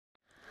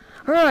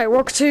Alright,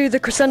 welcome to the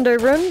Crescendo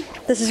run.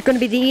 This is going to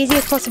be the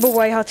easiest possible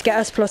way how to get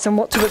S+ and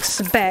what to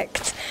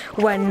expect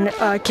when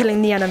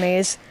killing the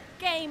enemies.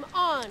 Game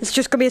on. It's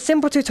just going to be a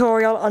simple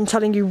tutorial on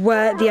telling you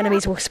where the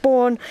enemies will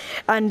spawn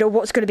and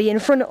what's going to be in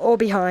front or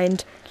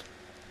behind.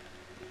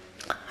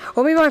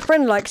 What me and my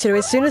friend like to do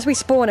is, as soon as we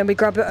spawn and we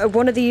grab I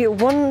grab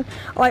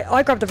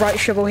the right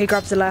shovel, he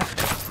grabs the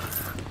left.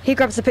 He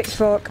grabs the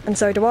pitchfork and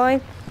so do I.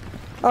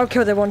 I'll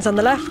kill the ones on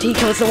the left, he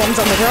kills the ones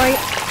on the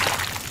right.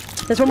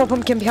 There's one more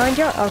pumpkin behind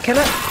you, I'll kill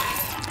it.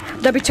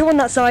 There'll be two on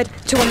that side,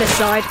 two on this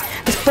side.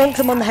 Just bonk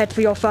them on the head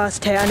for your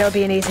first hit and it'll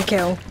be an easy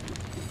kill.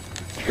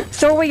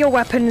 Throw away your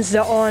weapons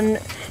that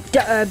aren't,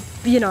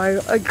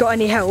 got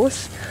any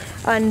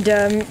health, and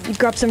you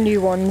grab some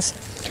new ones.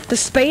 The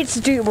spades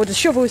the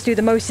shovels do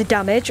the most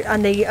damage,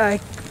 and they,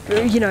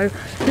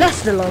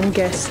 last the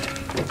longest.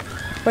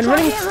 When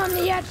running on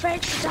the head for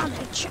extra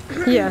damage.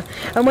 Yeah,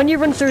 and when you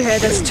run through here,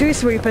 there's two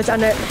swoopers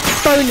and a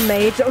bone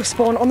maid that will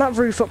spawn on that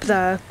roof up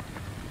there.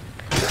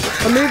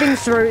 And moving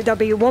through, there'll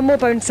be one more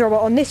bone thrower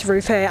on this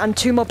roof here, and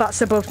two more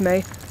bats above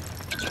me.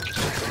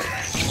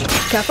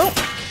 Careful.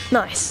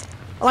 Nice.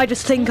 I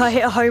just think I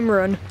hit a home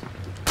run.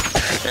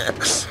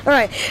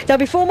 Alright, there'll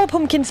be four more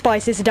pumpkin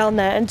spices down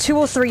there, and two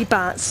or three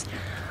bats.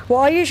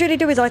 What I usually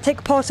do is I take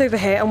a pass over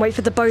here and wait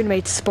for the bone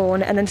maid to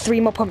spawn, and then three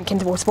more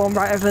pumpkins will spawn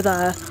right over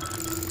there.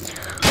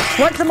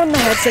 Whack them on the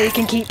head so you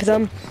can keep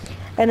them,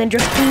 and then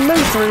just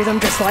move through them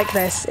just like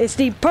this. It's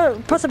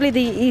possibly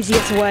the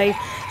easiest way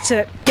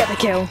to get the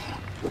kill.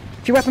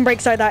 If your weapon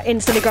breaks like that,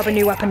 instantly grab a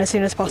new weapon as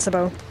soon as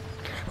possible.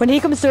 When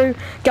he comes through,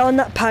 get on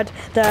that pad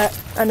there,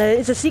 and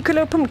it's a secret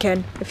little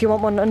pumpkin if you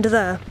want one under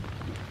there.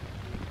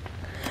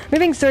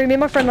 Moving through, me and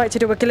my friend like to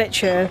do a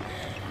glitch here.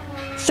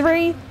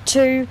 3,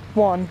 2,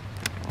 1.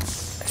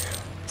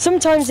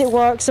 Sometimes it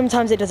works,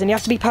 sometimes it doesn't. You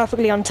have to be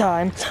perfectly on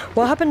time.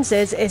 What happens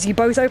is you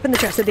both open the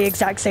chest at the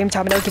exact same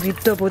time and it'll give you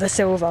double the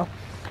silver.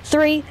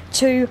 3,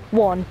 2,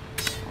 1.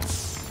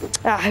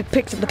 I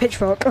picked up the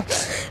pitchfork.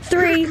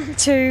 3,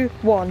 2,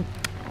 1.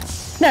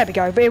 There we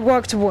go, but it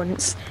worked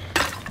once.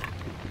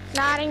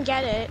 No, I didn't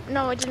get it.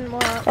 No, it didn't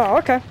work. Oh,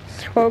 okay.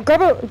 Well,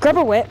 grab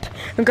a whip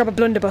and grab a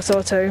blunderbuss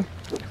or two.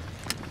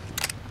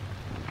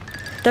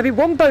 There'll be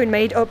one bone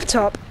maid up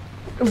top.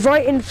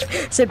 Right in,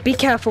 so be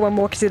careful when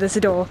walking through this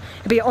door.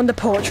 It'll be on the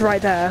porch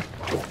right there.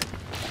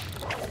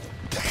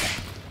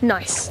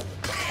 Nice.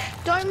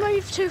 Don't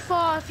move too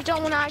far if you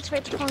don't want to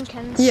activate the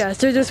pumpkins. Yeah,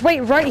 so just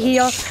wait right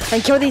here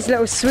and kill these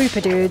little swooper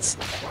dudes.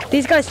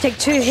 These guys take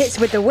 2 hits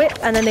with the whip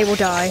and then they will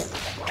die.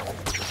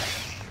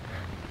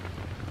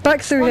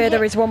 Back through here,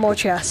 there is one more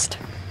chest.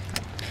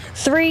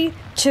 3,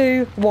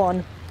 2,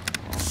 1.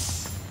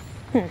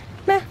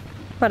 Meh,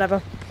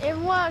 whatever. It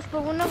works,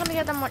 but we're not going to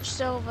get that much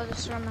silver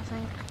this run, I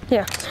think.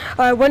 Yeah.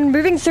 When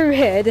moving through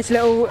here, this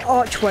little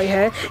archway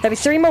here, there'll be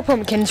 3 more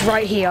pumpkins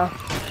right here.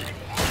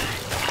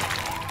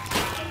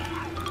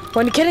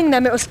 When killing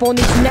them, it will spawn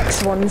these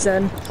next ones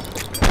in.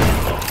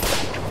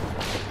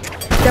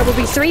 There will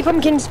be 3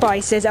 pumpkin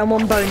spices and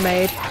 1 bone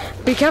maid.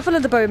 Be careful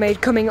of the bone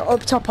maid coming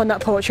up top on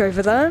that porch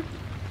over there.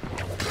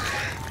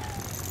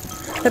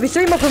 There'll be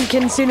 3 more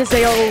pumpkins as soon as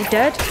they are all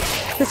dead.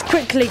 Let's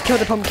quickly kill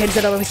the pumpkins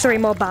and there will be 3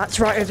 more bats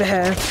right over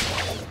here.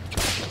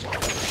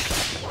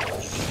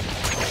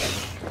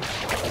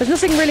 There's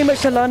nothing really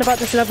much to learn about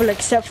this level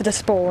except for the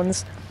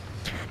spawns.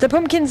 The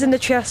pumpkins in the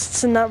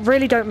chests and that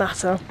really don't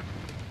matter.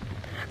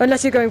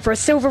 Unless you're going for a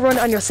silver run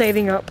and you're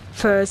saving up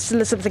for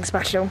something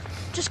special.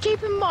 Just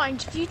keep in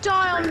mind, if you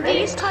die on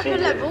these type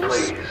of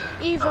levels,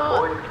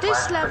 either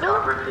this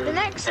level, the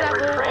next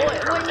level, or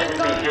when you're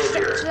going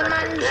straight to the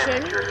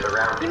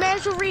mansion, you may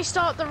as well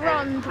restart the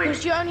run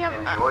because you only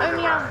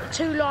have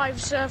 2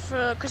 lives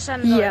for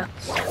Crescendo. Yeah.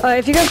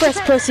 If you go for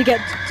S+, you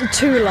get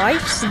 2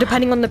 lives,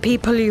 depending on the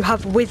people you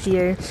have with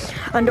you.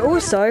 And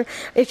also,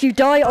 if you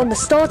die on the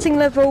starting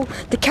level,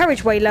 the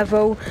carriageway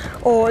level,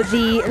 or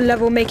the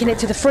level making it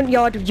to the front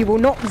yard, you will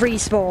not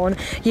respawn.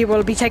 You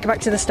will be taken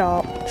back to the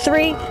start.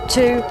 3,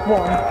 2, 1.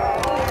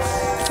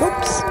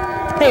 Oops.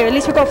 Hey, at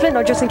least we've got a flint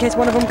knot just in case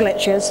one of them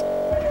glitches.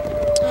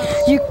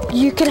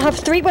 You can have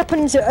 3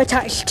 weapons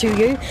attached to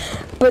you,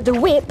 but the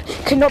whip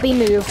cannot be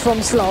moved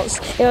from slots.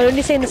 It'll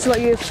only stay in the slot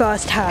you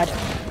first had.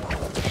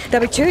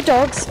 There'll be 2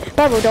 dogs,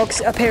 barrel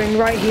dogs, appearing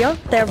right here.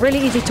 They're really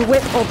easy to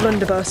whip or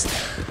blunderbuss.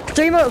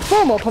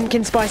 4 more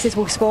pumpkin spices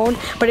will spawn,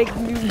 but it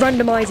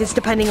randomizes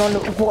depending on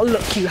what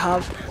luck you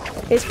have.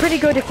 It's pretty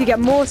good if you get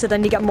more, so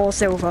then you get more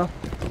silver.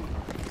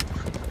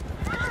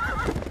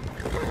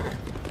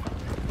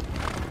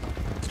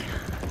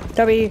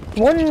 There'll be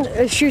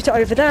 1 shooter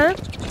over there,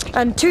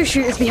 and 2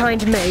 shooters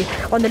behind me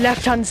on the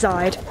left-hand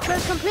side. So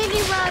it's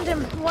completely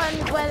random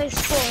where they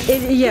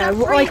spawn. Yeah,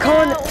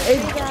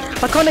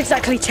 I can't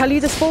exactly tell you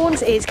the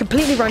spawns. It's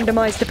completely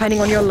randomised depending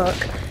on your luck.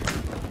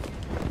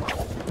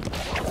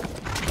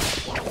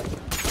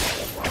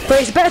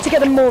 But it's better to get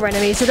them more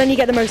enemies, so then you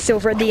get the most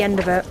silver at the end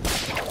of it.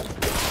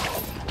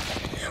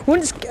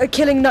 Once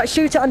killing that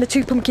shooter and the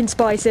 2 pumpkin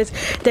spices,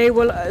 they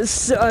will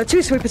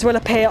 2 swoopers will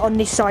appear on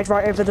this side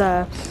right over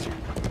there.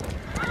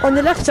 On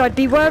the left side,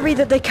 be wary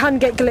that they can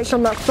get glitched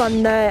on that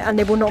fan there and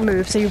they will not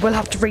move, so you will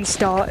have to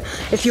restart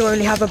if you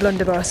only have a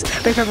blunderbuss.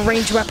 But if you have a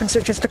ranged weapon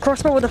such as the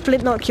crossbow or the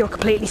flintlock, you're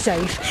completely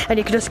safe and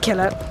you can just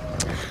kill it.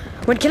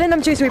 When killing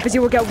them 2 sweepers,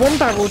 you will get 1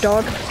 barrel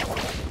dog.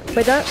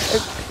 Wait there,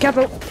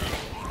 careful.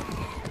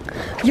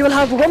 You will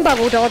have 1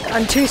 barrel dog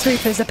and 2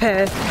 sweepers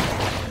appear.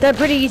 They're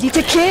pretty easy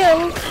to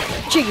kill.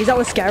 Jeez, that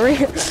was scary.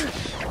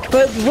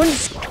 But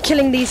once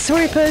killing these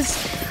sweepers,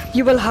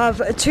 you will have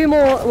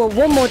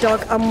 1 more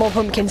dog and more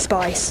pumpkin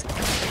spice.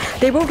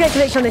 They will get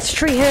glitched on this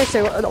tree here,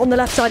 so on the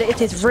left side it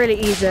is really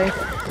easy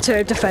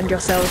to defend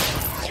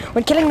yourself.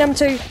 When killing them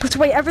 2, put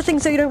away everything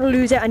so you don't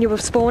lose it and you will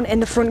spawn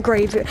in the front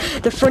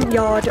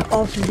yard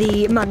of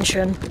the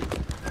mansion.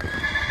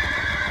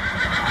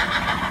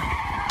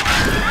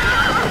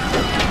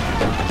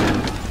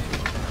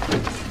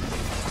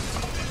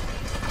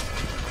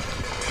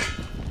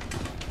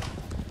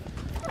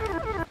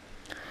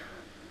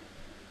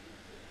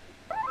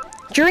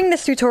 During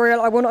this tutorial,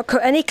 I will not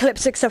cut any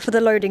clips except for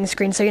the loading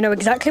screen, so you know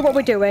exactly what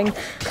we're doing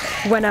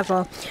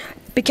whenever.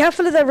 Be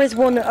careful that there is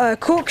one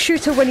cork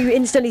shooter when you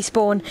instantly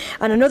spawn,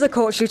 and another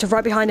cork shooter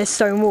right behind this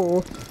stone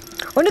wall.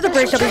 Under the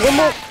bridge, there'll be 1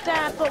 more...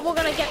 There, but we're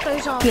going to get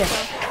those after.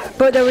 Yeah.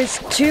 But there is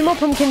 2 more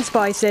pumpkin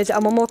spices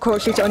and 1 more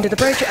cork shooter under the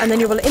bridge, and then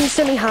you will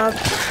instantly have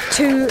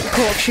 2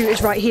 cork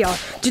shooters right here.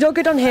 Do not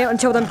go down here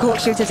until them cork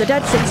shooters are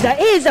dead, since there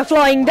is a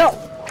flying dog.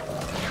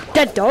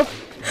 Dead dog.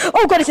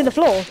 Oh god, it's in the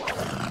floor.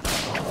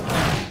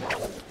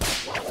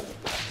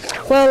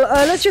 Well,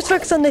 let's just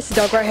focus on this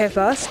dog right here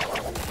first.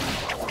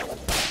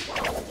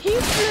 He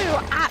flew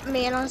at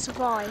me and I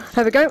survived.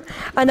 There we go.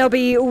 And there'll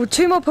be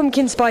 2 more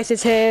pumpkin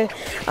spices here.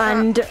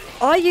 And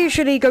I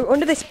usually go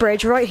under this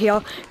bridge right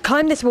here,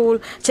 climb this wall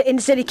to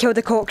instantly kill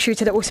the cork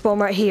shooter that will spawn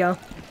right here.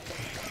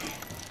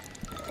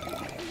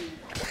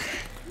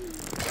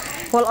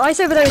 While Ice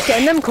over there is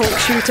getting them cork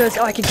shooters,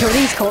 I can kill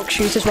these cork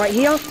shooters right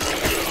here.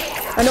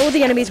 And all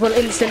the enemies will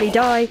instantly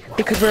die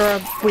because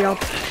we are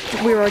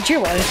a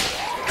duo.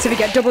 So we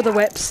get double the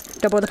whips,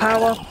 double the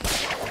power.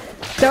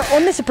 Now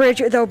on this bridge,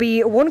 there'll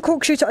be 1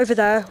 cork shooter over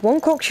there, 1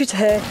 cork shooter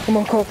here, and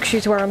 1 cork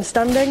shooter where I'm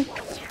standing.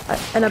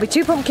 And there'll be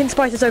 2 pumpkin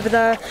spices over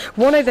there,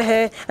 1 over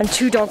here, and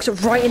 2 dogs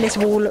right in this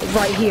wall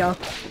right here.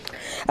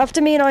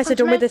 After me and Ice are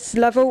done with this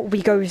level,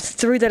 we go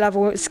through the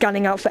level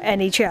scanning out for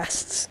any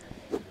chests.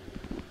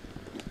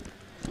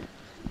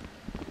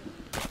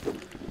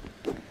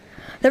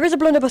 There is a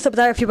blunderbuss up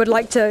there if you would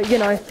like to, you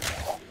know,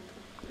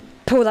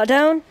 pull that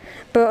down.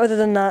 But other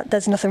than that,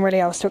 there's nothing really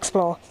else to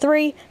explore.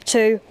 3,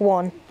 2,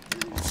 1.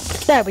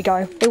 There we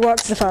go. It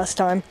works the first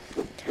time.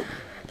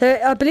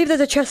 I believe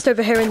there's a chest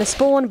over here in the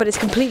spawn, but it's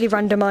completely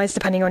randomised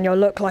depending on your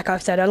luck, like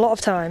I've said a lot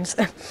of times.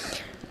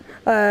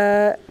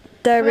 There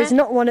is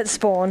not one at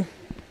spawn.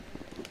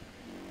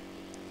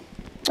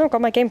 Oh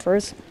god, my game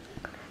froze.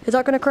 Is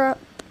that going to crap?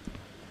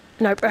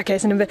 Nope, okay,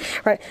 it's an inv.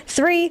 Right,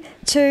 3,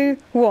 2,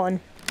 1.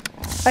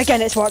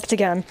 Again, it's worked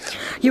again.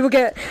 You will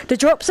get the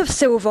drops of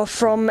silver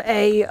from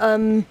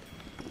a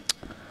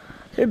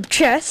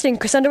chest in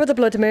Crescendo with the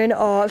Blood Moon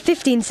are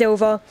 15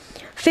 silver,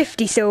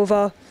 50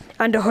 silver,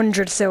 and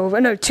 100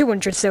 silver. No,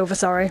 200 silver,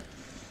 sorry.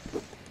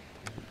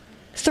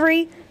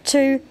 3,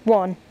 2,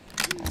 1.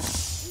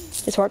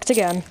 It's worked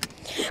again.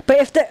 But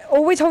if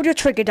always hold your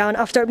trigger down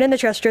after opening the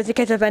chest just in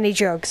case of any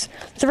jugs.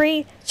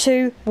 3,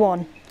 2,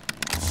 1.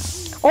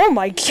 Oh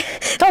my,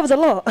 that was a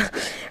lot.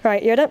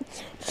 Right, you ready?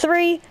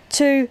 3,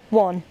 2,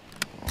 1.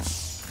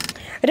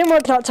 It didn't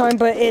work that time,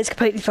 but it's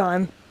completely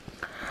fine.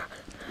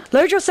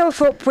 Load yourself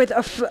up with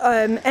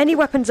any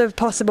weapons if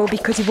possible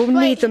because you will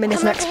need them in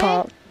this next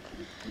part.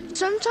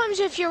 Sometimes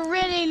if you're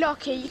really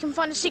lucky, you can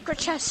find a secret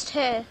chest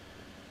here.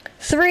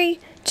 3,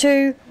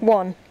 2,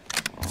 1.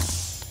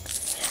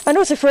 And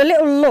also for a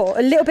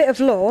little bit of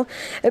lore,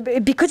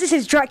 because this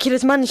is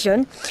Dracula's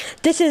mansion,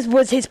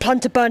 was his plan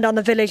to burn down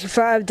the village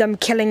for them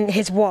killing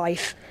his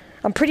wife.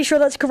 I'm pretty sure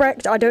that's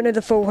correct. I don't know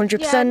the full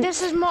 100%. Yeah,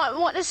 this is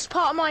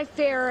part of my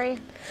theory.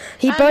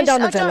 He burned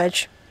down the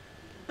village.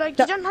 Like,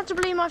 you don't have to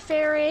believe my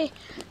theory.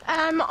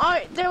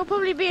 There will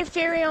probably be a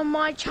theory on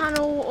my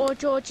channel or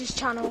George's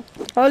channel.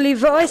 I'll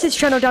leave Ice's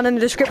channel down in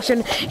the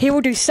description. He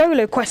will do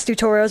solo quest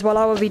tutorials while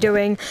I will be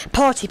doing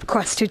party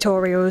quest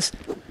tutorials.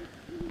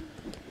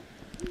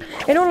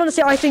 In all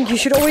honesty, I think you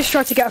should always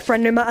try to get a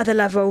friend no matter the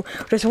level.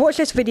 Just watch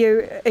this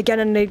video again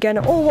and again,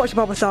 or watch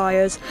Bob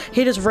Mathias.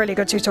 He does really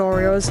good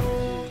tutorials.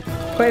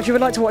 But if you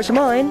would like to watch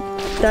mine,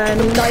 then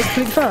that is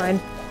completely fine.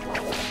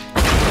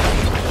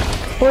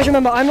 Always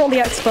remember, I'm not the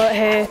expert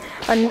here,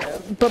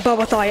 but Bob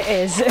Mathias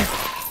is.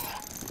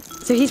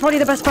 So he's probably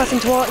the best person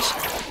to watch,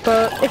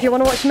 but if you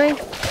want to watch me,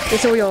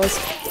 it's all yours.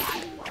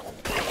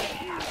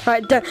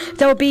 Right,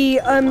 there'll be,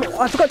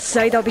 I forgot to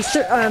say, there'll be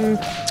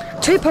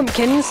 2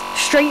 pumpkins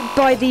straight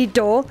by the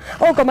door.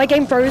 Oh god, my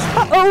game froze.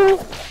 Uh-oh!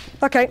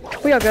 Okay,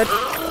 we are good.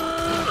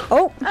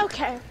 Oh!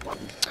 Okay.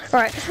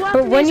 Right,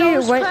 but when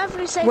you come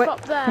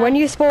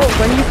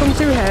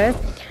through here,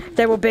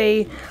 there will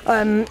be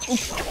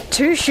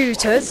 2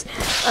 shooters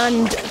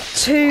and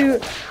 2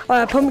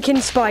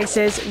 pumpkin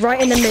spices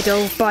right in the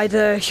middle by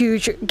the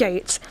huge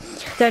gate.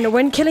 Then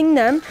when killing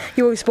them,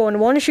 you will spawn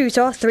 1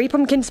 shooter, 3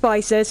 pumpkin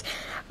spices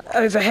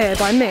over here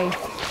by me.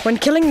 When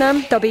killing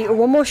them, there'll be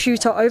 1 more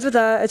shooter over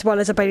there, as well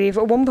as, I believe,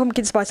 1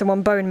 pumpkin spice and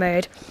 1 bone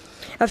maid.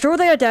 After all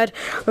they are dead,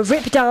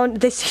 rip down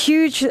this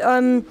huge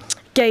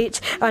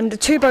gate, and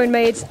 2 bone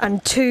maids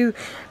and 2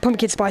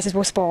 pumpkin spices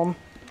will spawn.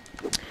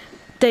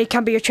 They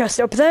can be a chest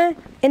up there,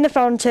 in the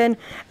fountain,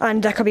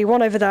 and there can be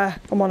 1 over there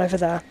and 1 over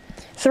there.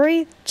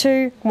 3,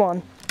 2,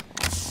 1.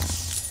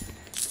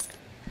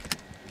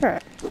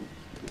 Alright.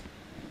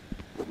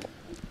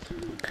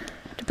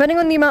 Depending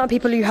on the amount of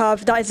people you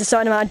have, that is a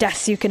certain amount of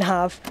deaths you can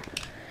have.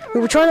 We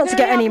will try not to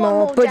get any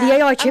more, but the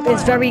AI chip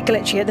is very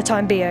glitchy at the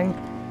time being.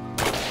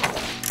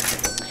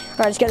 Alright,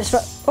 let's get this.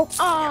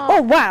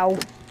 Oh wow!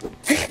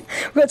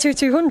 We've got 2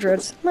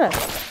 200s. Man.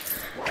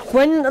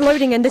 When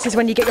loading in, this is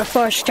when you get your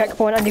first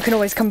checkpoint, and you can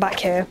always come back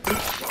here.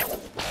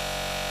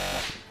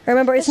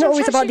 Remember, it's not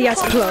always about the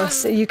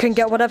S+. You can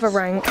get whatever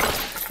rank.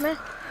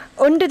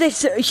 Under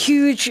this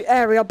huge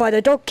area by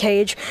the dog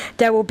cage,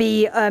 there will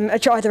be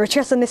either a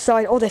chest on this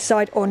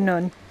side, or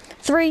none.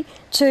 3,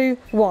 2,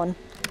 1.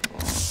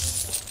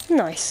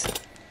 Nice.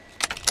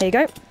 There you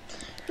go.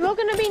 We're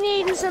going to be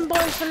needing some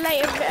boys for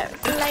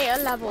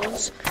later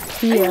levels.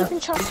 Yeah. And you can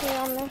trust me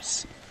on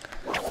this.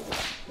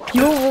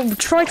 You'll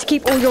try to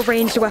keep all your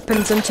ranged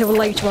weapons until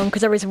later on,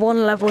 because there is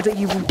 1 level that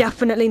you will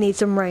definitely need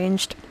some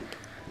ranged.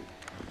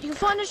 You can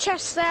find a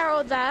chest there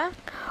or there.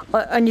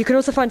 And you can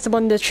also find some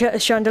on the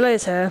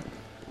chandeliers here.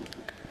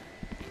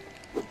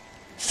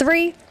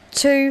 3,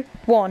 2,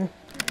 1.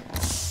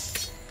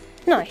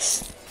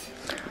 Nice.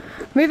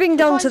 Moving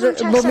down to the...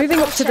 Well, moving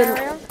up to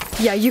the...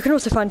 Yeah, you can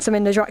also find some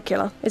in the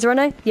Dracula. Is there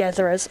any? Yeah,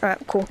 there is.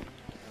 Alright, cool.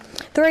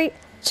 3,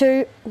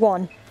 2,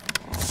 1.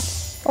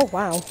 Oh,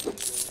 wow.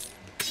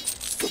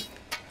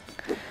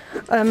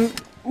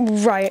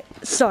 Right,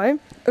 so...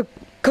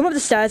 come up the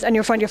stairs and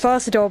you'll find your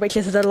first door, which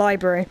is the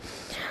library.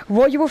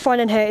 What you will find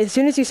in here is, as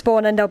soon as you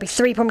spawn in, there'll be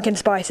 3 pumpkin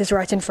spices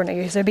right in front of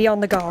you, so be on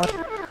the guard.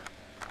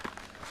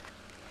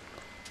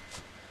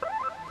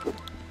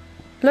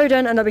 Load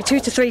in, and there'll be 2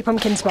 to 3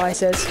 pumpkin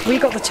spices. We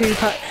got the 2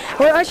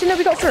 well, actually, no,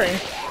 we got 3.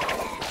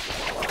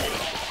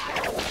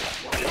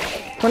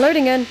 When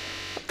loading in,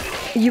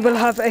 you will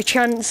have a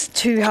chance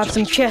to have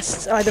some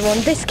chests either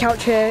on this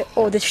couch here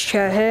or this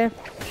chair here.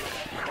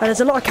 And there's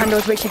a lot of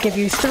candles which will give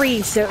you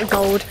 3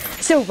 silver,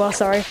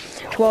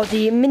 while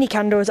the mini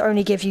candles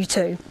only give you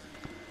 2.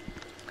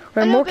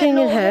 When walking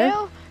in here,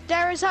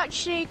 there is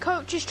actually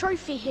Coach's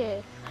trophy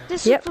here.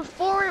 This is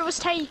before it was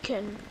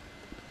taken.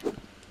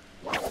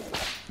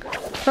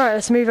 Right,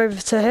 let's move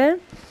over to here.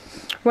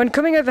 When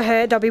coming over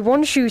here, there'll be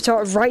 1 shooter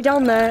right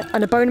down there,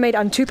 and a bone maid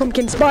and 2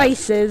 pumpkin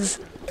spices.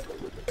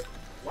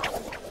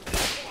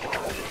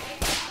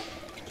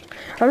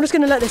 I'm just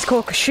going to let this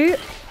corker shoot.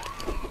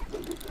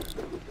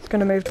 Going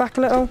to move back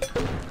a little.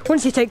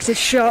 Once he takes his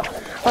shot,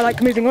 I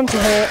like moving onto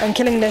here and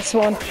killing this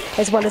one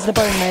as well as the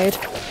bone maid.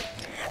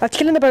 After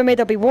killing the bone maid,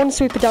 there'll be 1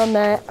 sweeper down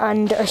there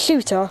and a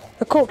shooter,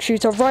 a cork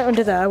shooter, right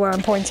under there where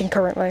I'm pointing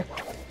currently.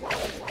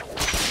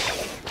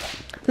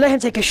 Let him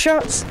take his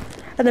shots,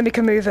 and then we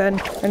can move in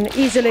and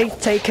easily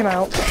take him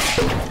out.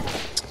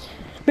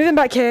 Moving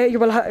back here, you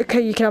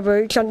can have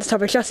a chance to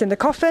have a chest in the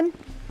coffin,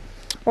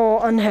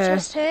 or on here.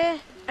 Chest here.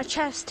 A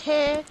chest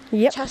here,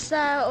 chest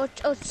there, or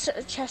a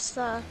chest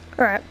there.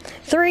 Alright,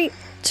 3,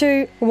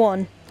 2,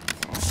 1.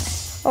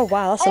 Oh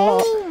wow, that's a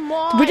lot.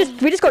 My.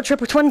 We just got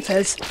triple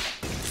 20s.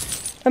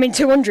 I mean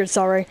 200,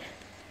 sorry.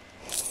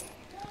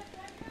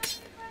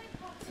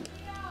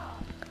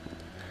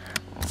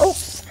 Oh,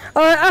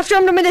 after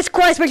I'm done with this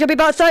quest, which will be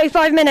about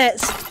 35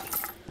 minutes.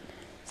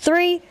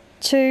 3,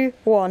 2,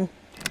 1.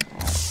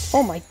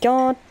 Oh my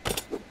god.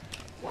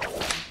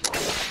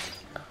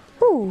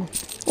 Ooh.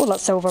 Oh,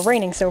 that's silver,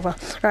 raining silver.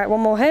 Alright, 1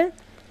 more here.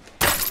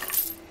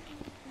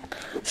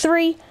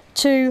 3,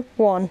 2,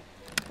 1.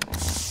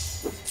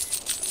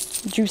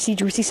 Juicy,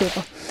 juicy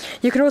silver.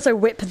 You can also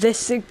whip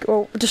this,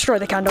 or destroy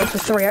the candle for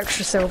 3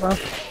 extra silver.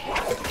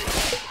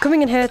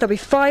 Coming in here, there'll be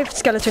 5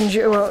 skeleton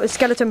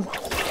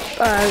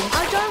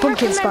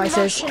pumpkin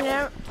spices.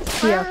 I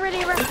don't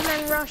really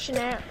recommend rushing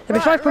it.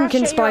 There'll be 5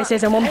 pumpkin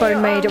spices and 1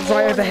 bone maid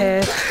right over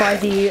here by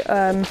the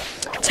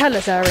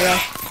tellers area.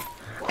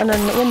 And then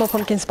 1 more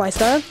pumpkin spice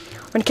there.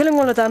 When killing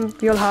one of them,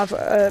 you'll have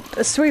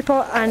a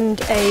sweeper and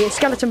a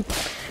skeleton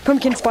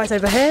pumpkin spice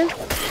over here,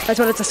 as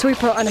well as a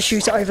sweeper and a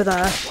shooter over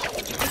there.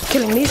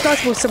 Killing these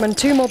guys will summon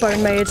 2 more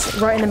bone maids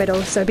right in the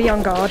middle, so be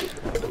on guard.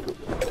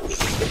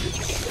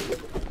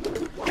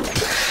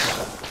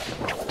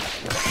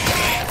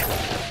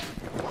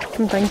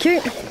 And thank you.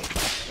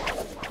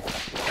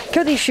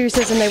 Kill these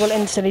shooters and they will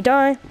instantly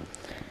die.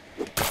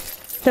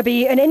 There'll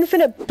be an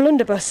infinite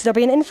blunderbuss. There'll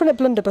be an infinite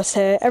blunderbuss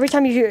here. Every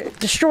time you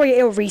destroy it,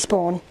 it'll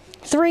respawn.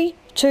 3,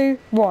 2,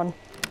 1.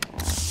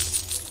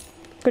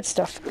 Good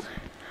stuff.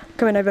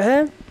 Coming over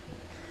here.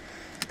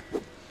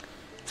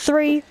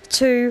 3,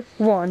 2,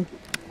 1.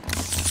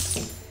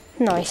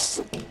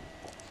 Nice.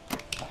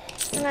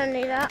 I'm gonna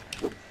need that.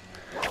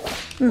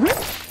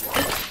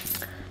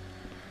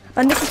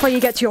 And this is how you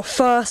get to your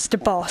first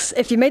boss.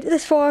 If you made it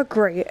this far,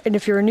 great. And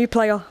if you're a new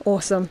player,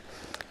 awesome.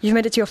 You've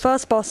made it to your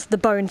first boss, the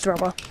Bone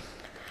Thrower.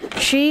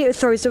 She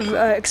throws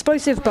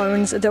explosive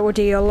bones that will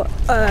deal,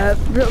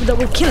 that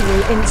will kill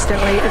you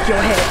instantly if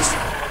you're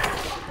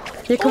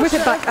hit. You can whip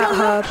it back at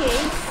her.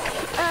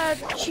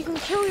 Lucky, she can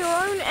kill your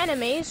own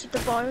enemies with the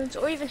bones,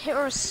 or even hit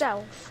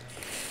herself.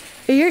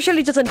 It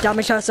usually doesn't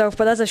damage herself,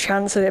 but there's a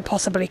chance that it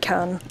possibly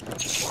can.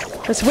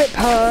 Just whip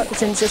her,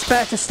 since it's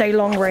better to stay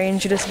long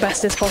range and as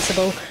best as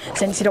possible,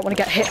 since you don't want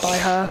to get hit by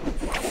her.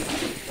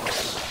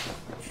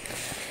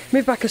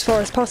 Move back as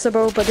far as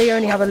possible, but they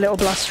only have a little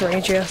blast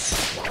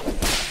radius.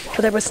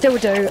 But they will still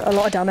do a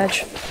lot of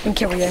damage and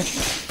kill you.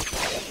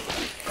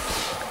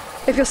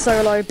 If you're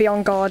solo, be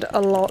on guard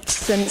a lot,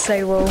 since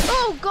they will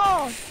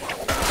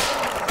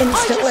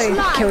instantly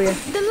kill you.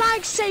 The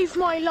lag saved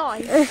my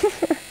life.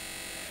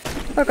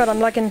 Oh god, I'm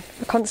lagging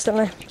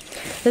constantly.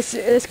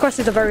 This quest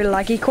is a very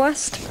laggy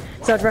quest,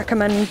 so I'd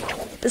recommend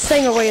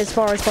staying away as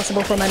far as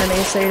possible from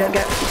enemies so you don't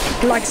get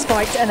lag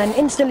spiked and then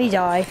instantly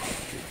die.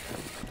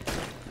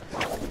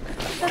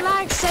 The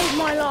lag saved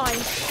my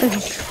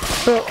life.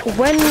 But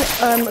when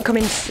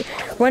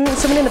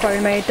summoning the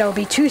Bone Maid, there will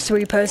be 2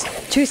 sweepers,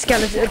 2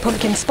 skeleton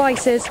pumpkin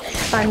spices,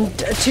 and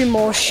 2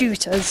 more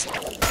shooters.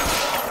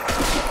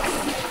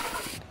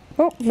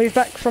 Oh, move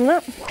back from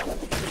that.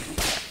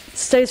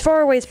 Stay as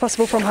far away as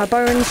possible from her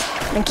bones,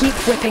 and keep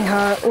whipping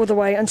her all the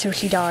way until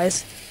she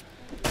dies.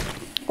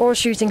 Or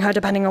shooting her,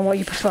 depending on what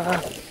you prefer.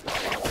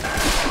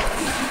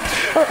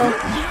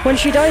 When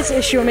she dies,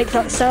 she'll make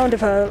that sound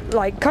of her,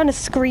 like, kind of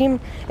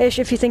scream-ish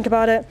if you think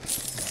about it.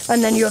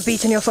 And then you have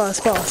beaten your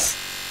first boss.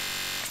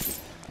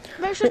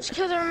 Make sure to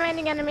kill the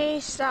remaining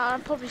enemies that are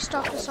probably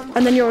stuck or something.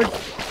 And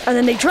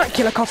then the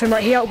Dracula coffin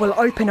right here will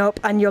open up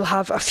and you'll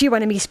have a few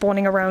enemies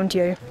spawning around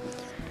you.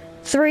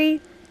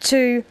 3,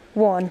 2,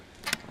 1.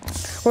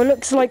 Well, it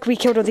looks like we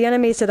killed all the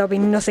enemies, so there'll be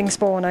nothing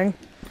spawning.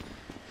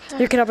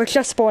 You can have a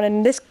chest spawn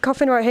in this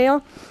coffin right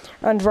here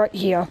and right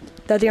here.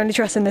 They're the only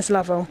chests in this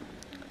level.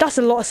 That's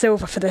a lot of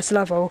silver for this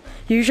level.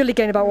 You usually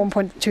gain about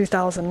 1.2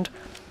 thousand.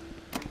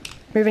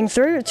 Moving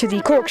through to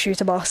the cork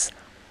shooter boss.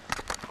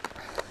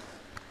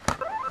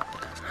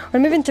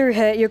 When moving through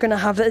here, you're going to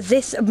have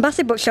this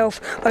massive bookshelf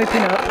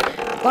open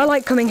up. I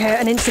like coming here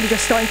and instantly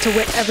just starting to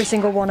whip every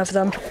single one of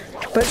them,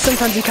 but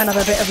sometimes you can have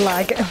a bit of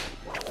lag.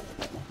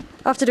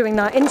 After doing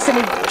that,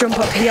 instantly jump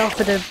up here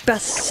for the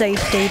best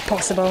safety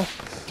possible.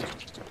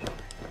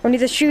 Only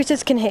the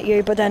shooters can hit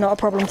you, but they're not a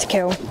problem to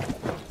kill.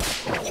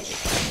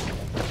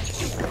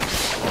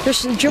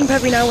 Just jump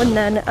every now and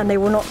then, and they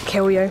will not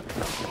kill you.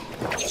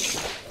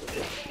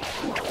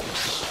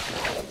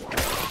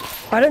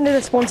 I don't know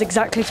the spawns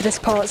exactly for this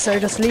part, so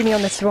just leave me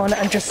on this one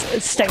and just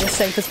stay as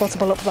safe as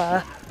possible up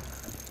there.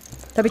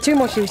 There'll be 2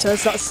 more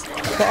shooters, that's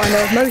what I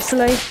know of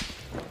mostly.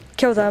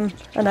 Kill them,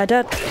 and they're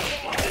dead.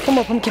 1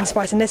 more pumpkin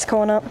spice in this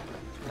corner.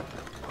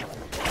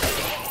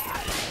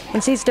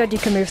 Once he's dead, you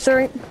can move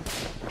through.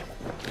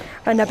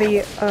 And there'll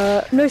be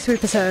no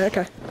sweepers here,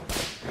 okay.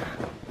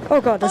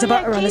 Oh god, there's a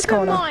bat around this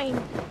corner. Keep in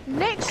mind,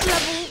 next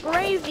level,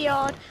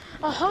 graveyard.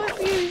 I hope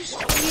you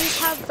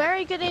have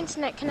very good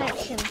internet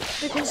connection,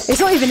 because it's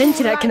not even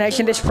internet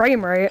connection, it's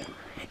frame rate.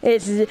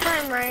 It's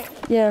frame rate.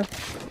 Yeah.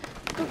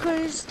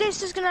 Because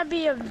this is gonna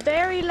be a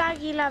very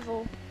laggy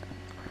level.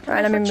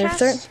 Right, let me move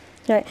through.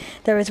 Okay,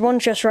 there is 1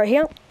 chest right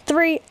here.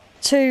 3,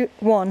 2,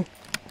 1.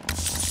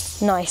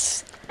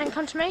 Nice. And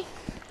come to me.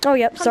 Oh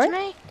yep, come sorry. To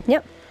me.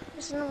 Yep.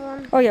 There's another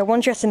one. Oh yeah,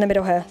 1 chest in the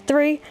middle here.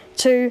 3,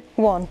 2,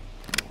 1.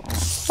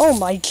 Oh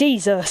my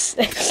Jesus.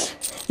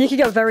 You can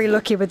get very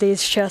lucky with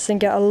these chests and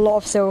get a lot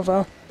of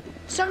silver.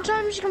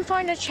 Sometimes you can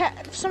find a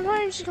chest.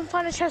 Sometimes you can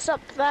find a chest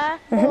up there,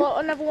 or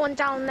another one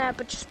down there,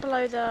 but just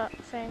below the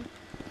thing.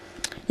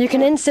 You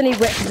can instantly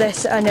whip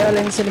this, and it'll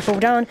instantly fall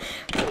down.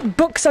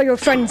 Books are your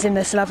friends in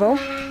this level,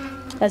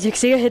 as you can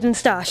see a hidden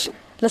stash.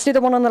 Let's do the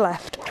one on the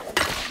left.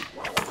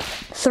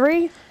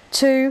 3,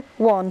 2,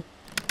 1.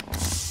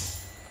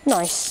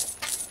 Nice.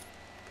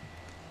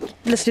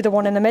 Let's do the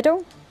one in the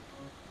middle.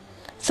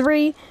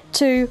 3,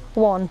 2,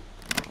 1.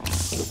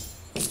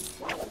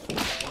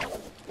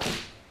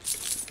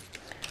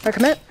 I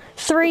commit.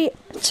 3,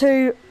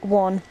 2,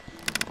 1.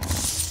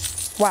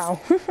 Wow.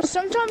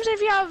 Sometimes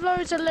if you have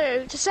loads of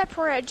loot, to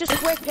separate, just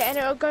whip it and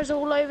it goes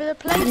all over the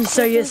place.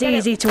 So it's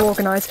easy to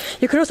organise.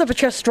 You can also have a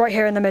chest right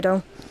here in the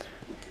middle.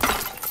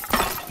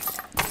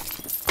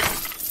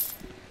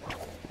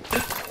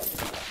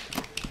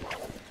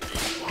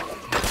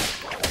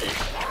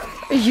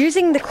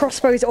 Using the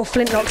crossbows or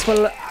flintlocks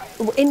will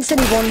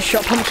instantly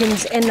one-shot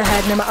pumpkins in the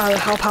head, no matter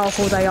how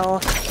powerful they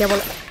are. They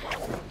will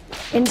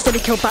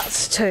instantly kill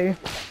bats too.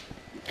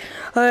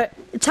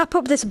 Tap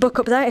up this book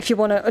up there if you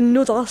want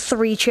another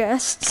 3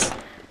 chests,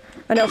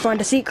 and it'll find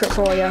a secret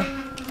for you.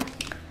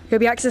 You'll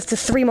be access to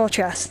 3 more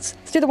chests.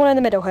 Let's do the one in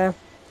the middle here.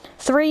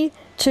 3,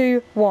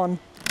 2, 1.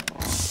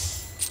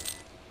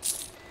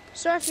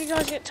 So if you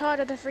guys get tired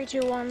of the 3,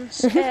 2,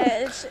 1s,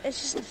 it's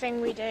just a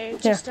thing we do,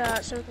 just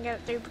so we can get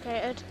it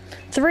duplicated.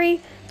 3,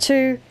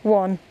 2,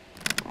 1.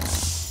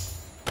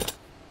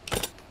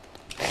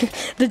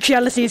 The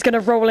jealousy is going to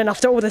roll in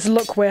after all this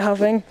luck we're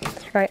having.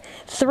 Right,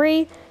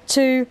 3,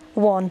 2,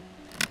 1.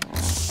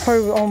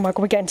 Oh my god,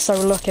 we're getting so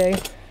lucky.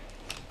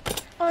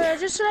 Oh yeah,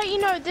 just to let you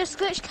know, this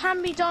glitch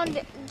can be done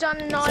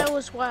in Isle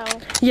as well.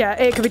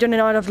 Yeah, it can be done in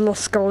Isle of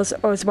Lost Skulls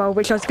as well,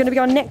 which is going to be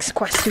our next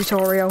quest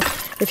tutorial,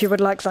 if you would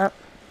like that.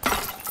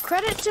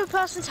 Credit to the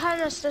person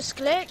telling us this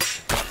glitch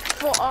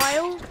for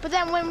Isle, but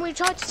then when we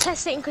tried to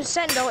test it in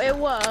Crescendo, it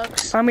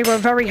works. And we were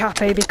very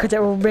happy because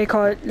it will make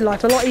our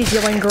life a lot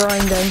easier when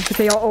grinding, because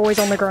we are always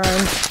on the grind.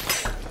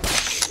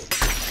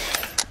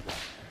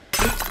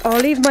 I'll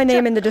leave my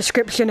name in the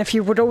description if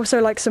you would also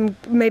like some,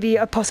 maybe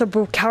a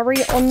possible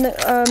carry on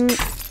the,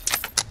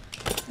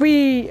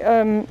 we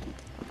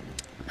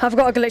have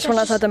got a glitch one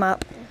outside the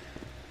map.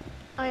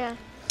 Oh yeah.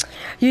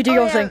 You do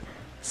your thing.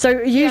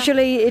 So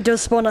usually it does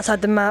spawn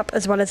outside the map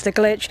as well as the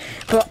glitch,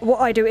 but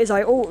what I do is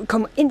I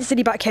come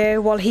instantly back here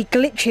while he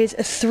glitches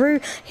through.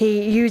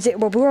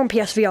 Well, we're on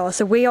PSVR,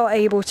 so we are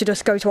able to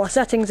just go to our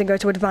settings and go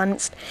to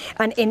advanced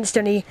and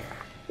instantly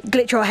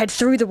glitch our head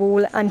through the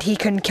wall and he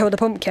can kill the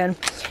pumpkin.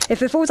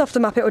 If it falls off the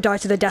map, it will die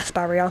to the death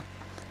barrier.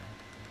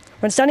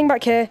 When standing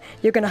back here,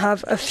 you're going to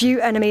have a few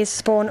enemies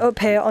spawn up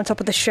here on top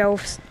of the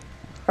shelves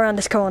around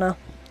this corner.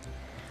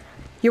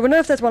 You will know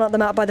if there's one on the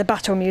map by the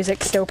battle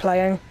music still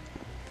playing.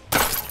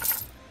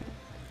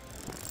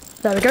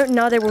 There we go,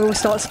 now they will all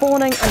start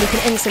spawning and you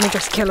can instantly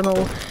just kill them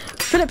all.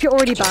 Philip, you're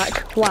already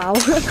back. Wow,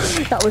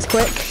 that was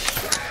quick.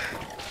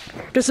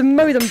 Just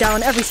mow them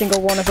down, every single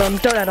one of them.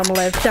 Don't let them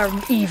live, they're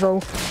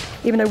evil.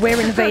 Even though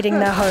we're invading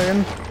their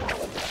home.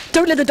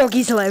 Don't let the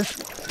doggies live.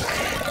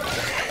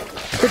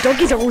 The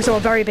doggies are also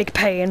a very big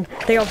pain.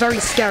 They are very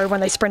scary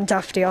when they sprint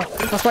after you.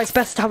 That's why it's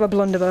best to have a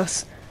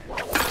blunderbuss.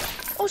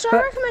 Also,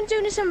 I recommend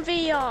doing this in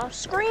VR.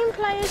 Screen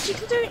players, you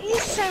can use the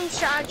same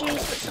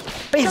strategies,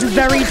 but it's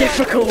very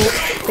difficult.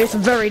 It's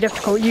very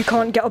difficult. You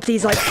can't get up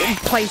these like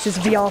places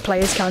VR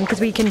players can,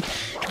 because we can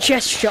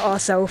gesture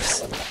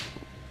ourselves.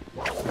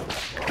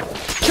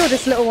 Kill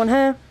this little one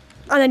here,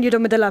 and then you're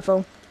done with the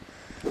level.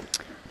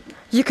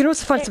 You can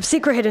also find some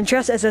secret hidden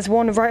chests, as there's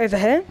one right over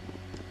here.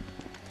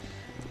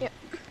 Yep.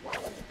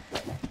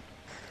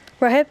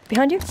 Right here,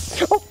 behind you.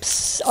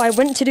 Oops, I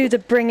went to do the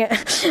bring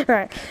it.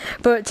 Right,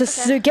 but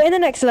to get in the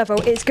next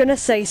level, it's going to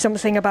say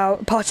something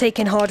about partake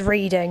in hard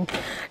reading.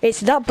 It's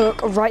that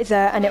book right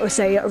there, and it will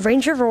say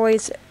Ranger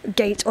Roy's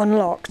gate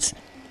unlocked.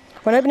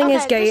 When opening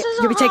his gate,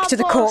 you'll be taken to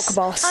the cork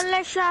boss.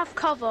 Unless you have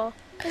cover.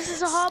 This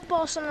is a hard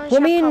boss unless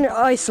what me and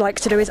Ice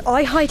like to do is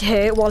I hide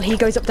here while he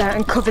goes up there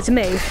and covers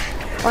me.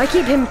 I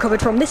keep him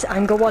covered from this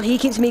angle while he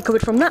keeps me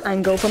covered from that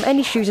angle, from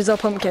any shooters or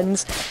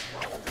pumpkins.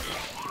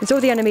 As all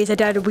the enemies are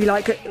dead, we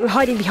like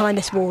hiding behind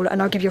this wall,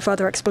 and I'll give you a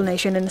further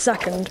explanation in a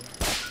second.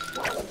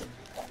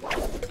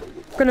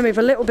 I'm going to move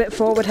a little bit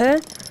forward here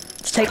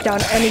to take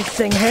down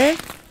anything here.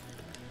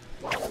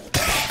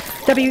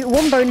 There'll be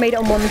one bone made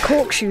on one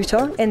cork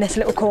shooter in this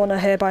little corner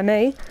here by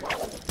me.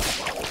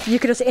 You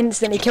could just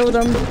instantly kill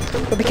them,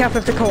 but be careful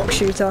of the cork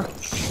shooter.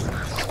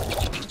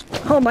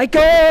 Oh my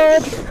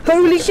god!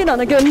 Holy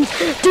shenanigans!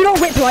 Do not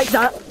whip like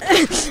that!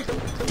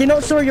 Do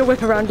not throw your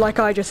whip around like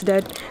I just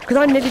did, because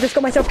I nearly just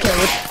got myself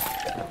killed.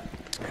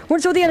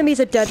 Once all the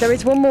enemies are dead, there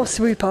is one more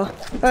swooper.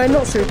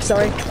 Not swooper,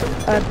 sorry.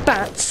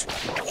 Bats.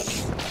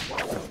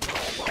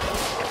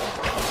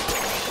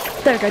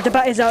 There we go, the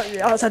bat is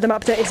outside the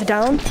map, it's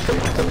down.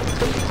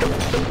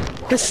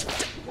 Just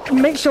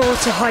make sure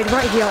to hide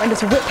right here and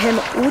just whip him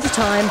all the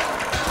time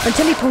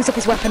until he pulls up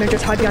his weapon and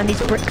just hide behind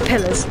these brick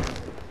pillars.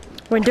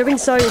 When doing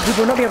so,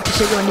 he will not be able to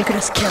shoot you and you can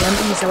just kill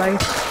him easily.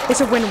 It's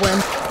a win-win.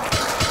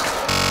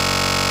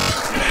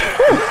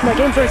 My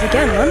game froze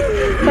again, man.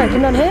 Right,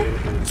 come down here.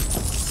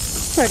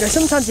 There we go,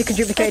 sometimes you can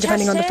duplicate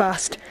depending on the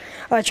fast.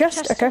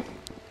 Chest, okay.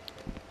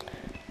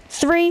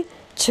 3,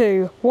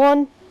 2,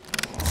 1.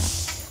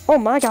 Oh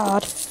my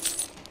god.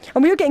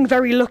 And we are getting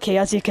very lucky,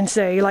 as you can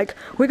see. Like,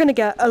 we're going to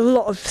get a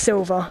lot of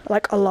silver.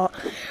 Like, a lot.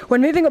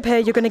 When moving up here,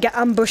 you're going to get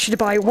ambushed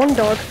by one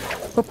dog,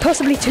 or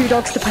possibly 2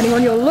 dogs, depending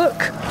on your luck.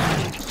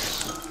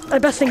 The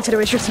best thing to do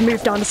is just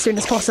move down as soon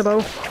as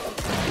possible.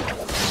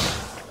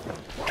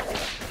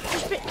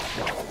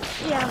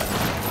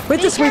 Be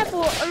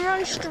careful and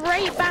run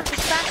straight back as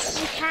fast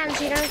as you can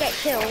so you don't get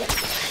killed.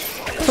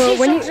 But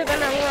when are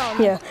gonna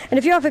run. Yeah, and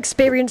if you have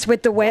experience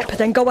with the whip,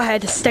 then go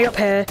ahead, stay up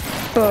here.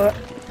 But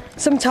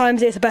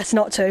sometimes it's best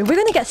not to. We're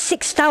gonna get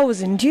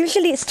 6,000.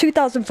 Usually it's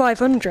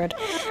 2,500.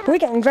 We're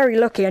getting very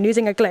lucky and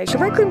using a glitch. The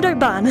Red Room don't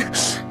ban.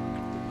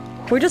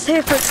 We're just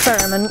here for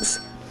experiments.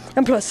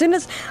 And plus, as soon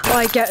as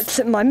I get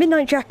my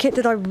midnight jacket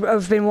that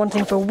I've been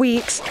wanting for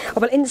weeks, I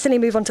will instantly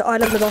move on to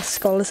Isle of the Lost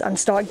Skulls and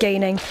start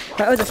gaining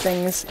my other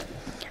things.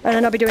 And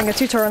then I'll be doing a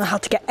tutorial on how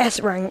to get S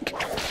rank.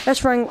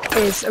 S rank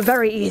is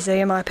very easy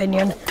in my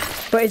opinion,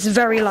 but it's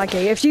very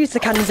laggy. If you use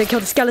the cannons and kill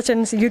the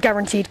skeletons, you're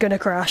guaranteed gonna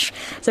crash.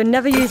 So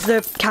never use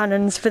the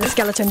cannons for the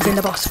skeletons in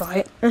the boss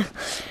fight. But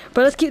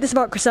let's keep this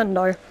about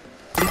Crescendo.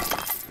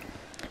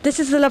 This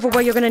is the level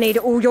where you're going to need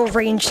all your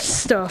ranged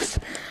stuff.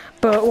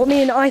 But what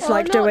me and Ice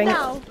like doing...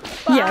 Now,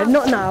 yeah,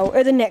 not now.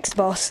 At the next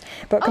boss.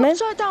 But come in.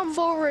 Upside down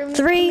ballroom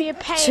 3,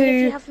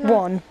 2,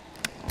 1.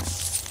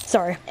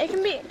 Sorry. It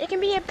can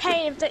be a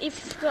pain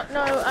if you've got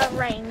no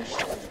range.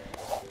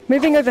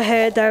 Moving over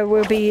here, there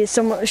will be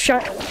some...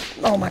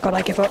 oh my god,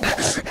 I give up.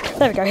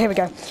 There we go, here we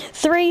go.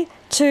 3,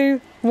 2,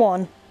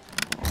 1.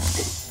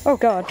 Oh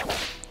god.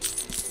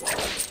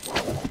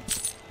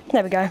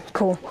 There we go,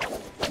 cool.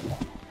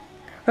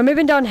 We're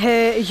moving down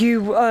here,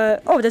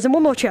 oh, there's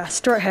one more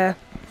chest right here.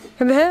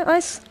 Over here,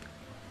 Ice?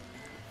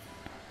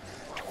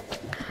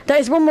 There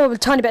is one more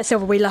tiny bit of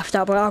silver we left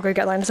out, but I'll go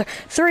get that. So,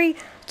 3,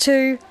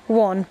 2,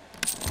 1.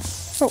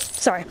 Oh,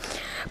 sorry.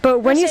 But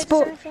when you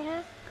spawn...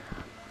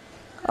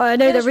 no,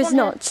 there is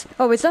not. Here.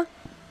 Oh, is there?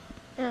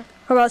 Yeah.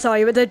 Whereabouts are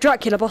you? At the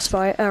Dracula boss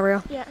fight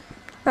area? Yeah.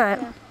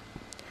 Alright. Yeah.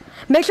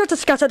 Make sure to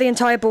scatter the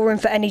entire ballroom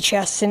for any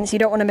chests, since you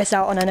don't want to miss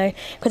out on any,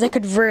 because they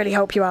could really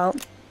help you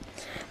out.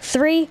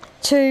 3,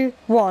 2,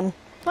 1.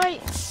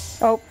 Wait.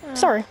 Oh,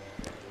 sorry.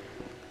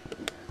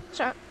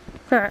 Sorry.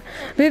 Alright.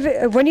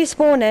 When you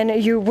spawn in,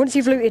 once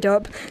you've looted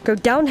up, go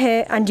down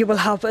here and you will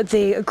have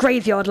the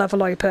graveyard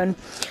level open.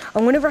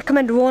 I'm going to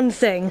recommend one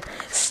thing.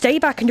 Stay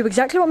back and do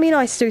exactly what me and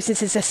Ice do,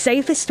 since it's the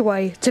safest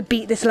way to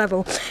beat this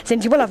level.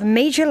 Since you will have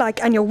major lag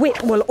and your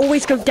whip will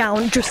always go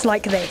down just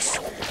like this.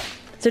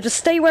 So just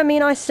stay where me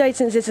and Ice stay,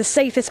 since it's the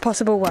safest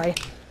possible way.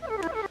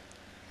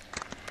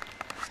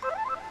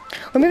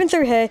 We're moving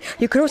through here.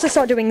 You can also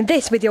start doing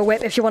this with your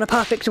whip if you want a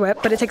perfect whip,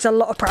 but it takes a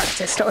lot of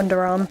practice to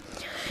underarm.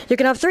 You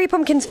can have 3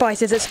 pumpkin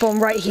spices that spawn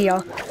right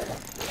here.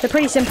 They're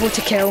pretty simple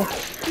to kill.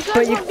 You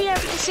guys won't be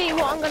able to see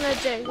what I'm gonna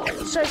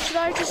do. So should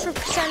I just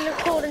send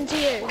according to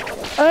you?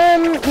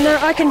 No,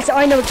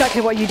 I know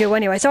exactly what you do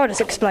anyway, so I'll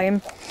just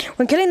explain.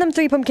 When killing them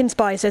 3 pumpkin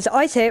spices,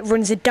 Ice here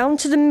runs it down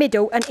to the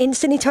middle and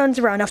instantly turns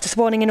around after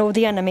spawning in all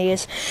the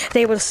enemies.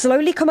 They will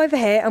slowly come over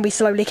here and we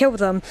slowly kill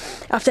them.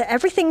 After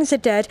everything's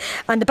dead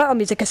and the battle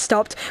music has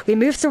stopped, we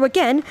move through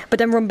again, but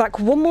then run back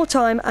one more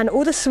time and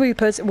all the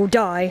swoopers will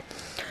die.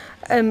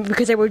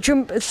 Because they will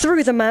jump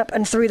through the map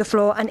and through the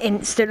floor and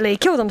instantly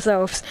kill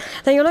themselves.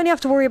 Then you'll only have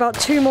to worry about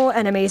 2 more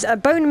enemies, a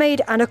bone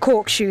maid and a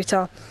cork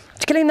shooter.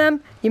 After killing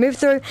them, you move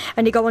through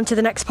and you go on to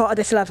the next part of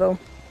this level.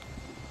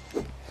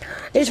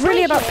 It's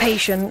really about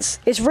patience.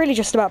 It's really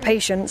just about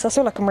patience. That's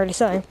all I can really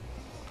say.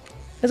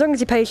 As long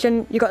as you're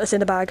patient, you got this in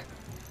the bag.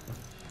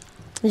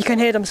 You can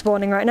hear them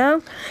spawning right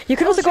now. You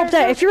can also go up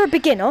there. If you're a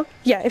beginner,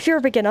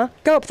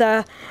 go up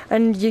there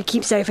and you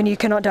keep safe and you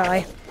cannot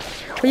die.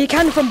 Well, you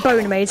can from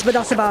bone maids, but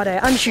that's about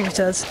it. And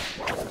shooters.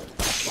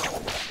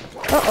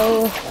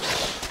 Uh-oh.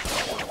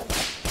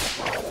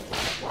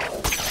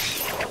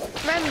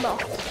 Remember,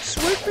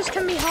 swoopers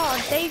can be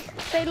hard.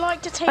 They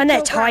like to take and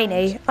they're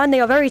tiny. And they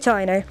are very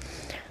tiny.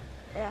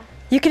 Yeah.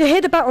 You can hear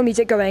the battle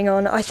music going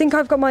on. I think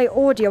I've got my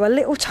audio a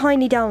little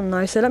tiny down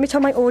though, so let me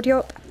turn my audio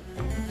up.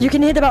 You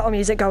can hear the battle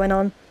music going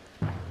on.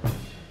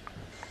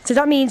 So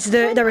that means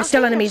that there are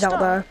still enemies out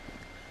there.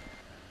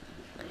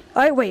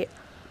 Oh, wait.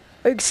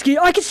 Excuse,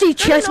 I can see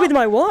chests with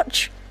my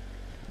watch.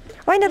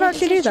 I never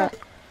actually do that.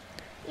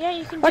 Yeah,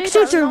 you can do I can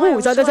see through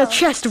walls. Like, there's a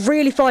chest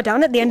really far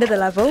down at the end of the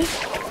level.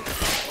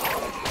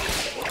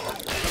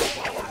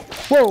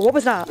 Whoa, what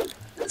was that?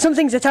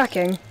 Something's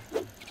attacking.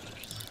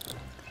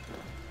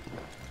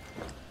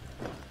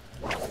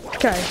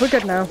 Okay, we're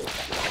good now.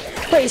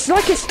 Wait, it's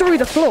like it's through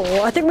the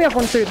floor. I think we have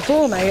one through the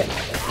floor, mate.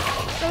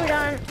 No, we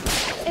don't.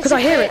 Because I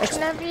hear it.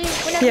 Whenever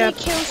you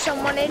kill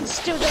someone, it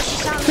still does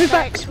the sound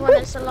effects when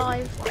it's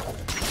alive.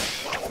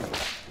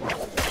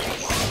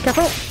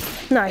 Careful.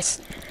 Nice.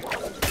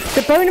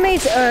 The bone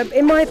maids are,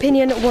 in my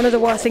opinion, one of the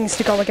worst things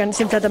to go against,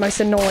 since they're the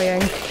most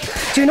annoying.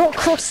 Do not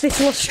cross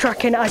this lost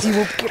tracking, as you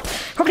will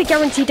probably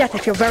guarantee death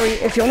if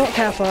you're not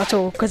careful at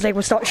all, because they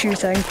will start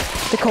shooting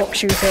the cork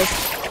shooters.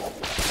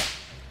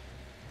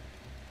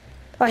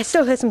 I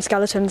still hear some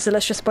skeletons, so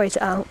let's just wait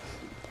it out.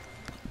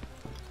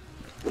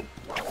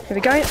 Here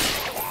we go.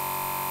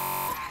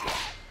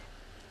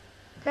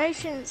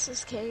 Patience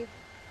is key.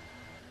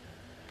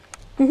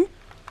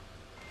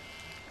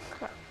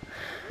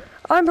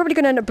 I'm probably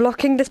going to end up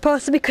blocking this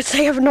person because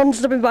they have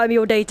non-stop invited me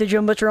all day to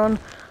Jumbotron.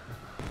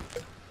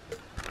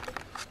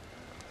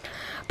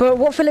 But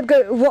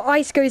what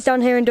Ice goes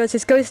down here and does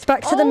is goes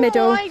back to the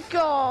middle. Oh my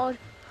god!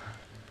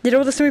 Did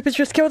all the swoopers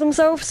just kill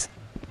themselves?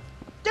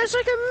 There's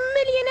like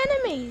 1,000,000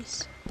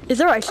 enemies. Is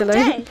there actually?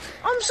 I'm dead.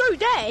 I'm so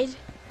dead.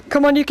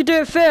 Come on, you can do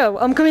it, Phil.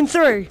 I'm coming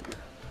through.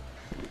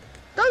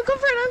 Don't come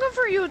through, don't come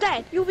through. You're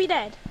dead. You'll be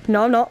dead.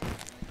 No, I'm not.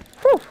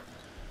 Whew.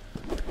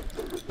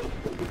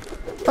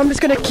 I'm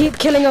just going to keep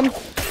killing them.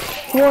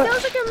 What? There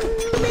was like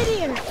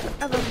 1,000,000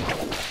 of them.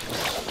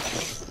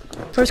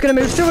 I'm just going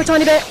to move through a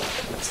tiny bit.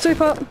 Swoop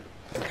up.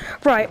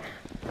 Right.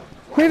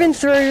 Moving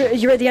through,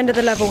 you're at the end of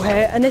the level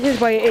here, and this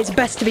is where it's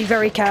best to be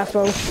very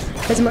careful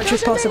as much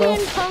as possible.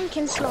 There's 1,000,000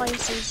 pumpkin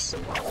slices.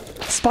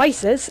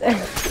 Spices?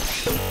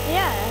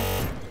 Yeah.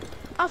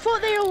 I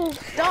thought they all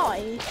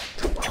died.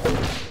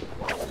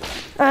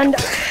 And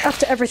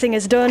after everything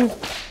is done,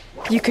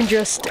 you can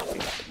just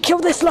kill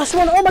this last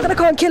one. Oh my god, I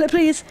can't kill it,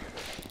 please.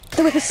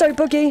 The whip is so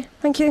buggy.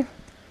 Thank you.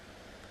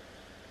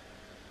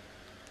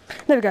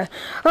 There we go.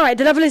 Alright,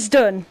 the level is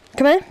done.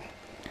 Come here.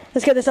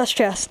 Let's get this last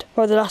chest.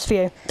 Or the last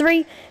few.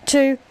 3,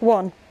 2,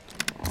 1.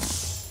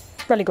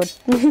 Really good.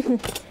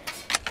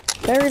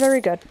 Very,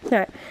 very good.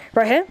 Alright,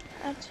 right here.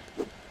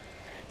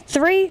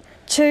 3,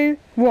 2,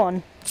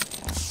 1.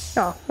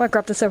 Oh, I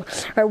grabbed the silver.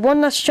 Right,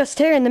 one last chest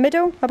here in the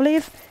middle, I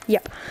believe.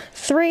 Yep.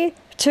 3,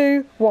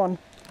 2, 1.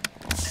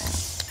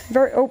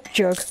 Oh,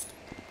 jug.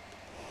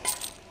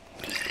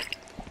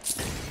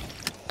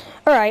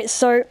 Alright,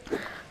 so...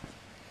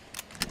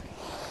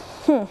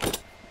 do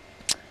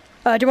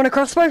you want a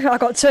crossbow? I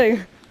got 2.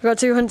 I got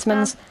 2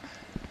 huntsmans.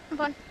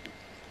 Fine.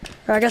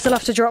 I guess I'll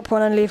have to drop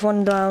one and leave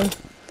one down.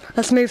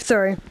 Let's move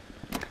through.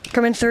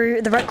 Coming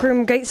through the rec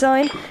room gate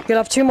sign, you'll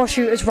have 2 more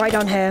shooters right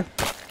down here.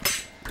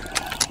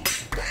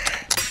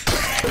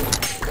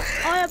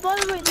 Oh yeah, by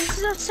the way, this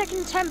is our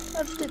second attempt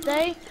of the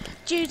day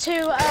due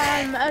to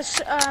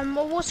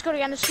what's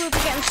going on, the sweeper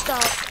getting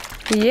stuck.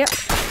 Yep.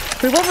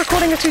 We were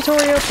recording a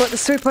tutorial, but the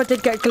sweeper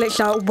did get glitched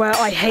out where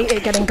I hate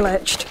it getting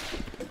glitched.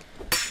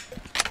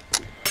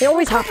 It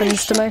always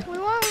happens to me. We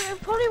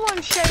probably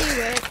won't show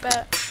you it,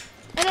 but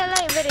in a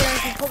later video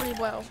we probably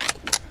will.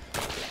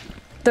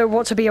 Though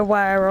what to be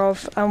aware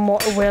of and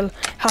what will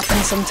happen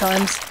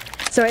sometimes.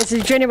 So it's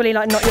genuinely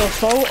like not your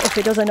fault if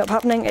it does end up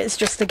happening, it's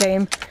just the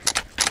game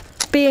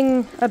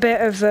being a bit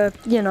of a,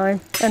 you know,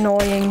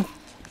 annoying.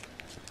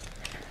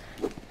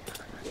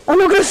 I'm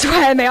not gonna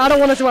swear, mate. I don't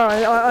want to swear.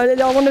 I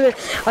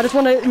just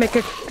want to make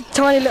a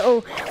tiny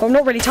little, well,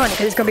 not really tiny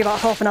because it's gonna be about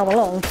half an hour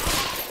long,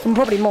 and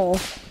probably more.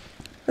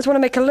 I just want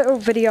to make a little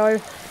video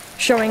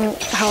showing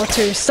how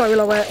to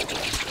solo it,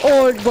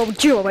 or well,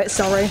 duo it.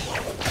 Sorry.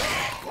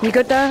 You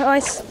good there,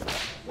 Ice?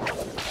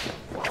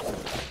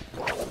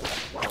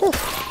 Ooh.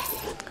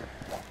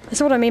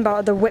 That's what I mean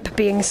about the whip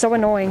being so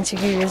annoying to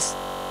use.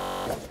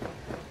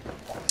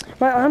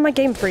 Right, I have my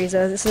game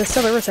freezer. This is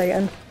so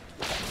irritating.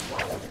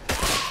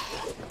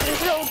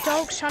 There's little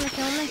dogs trying to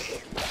kill me.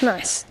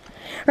 Nice.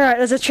 Alright,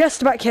 there's a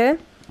chest back here.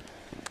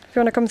 If you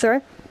want to come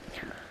through.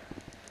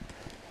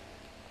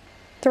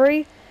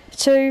 3,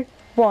 2,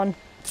 1.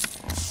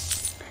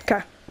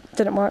 Okay,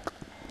 didn't work.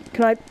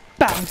 Can I?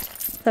 Bam!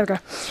 There we go.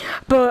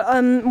 But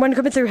when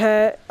coming through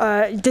here,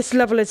 this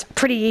level is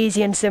pretty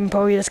easy and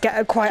simple. You just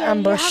get quite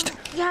ambushed.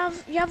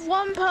 You have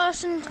one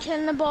person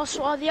killing the boss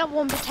while the other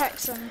one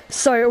protects them.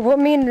 So what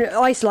me and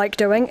Ice like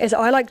doing is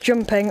I like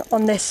jumping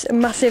on this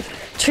massive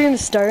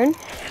tombstone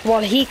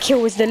while he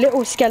kills the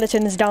little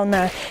skeletons down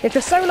there. If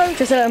you're solo,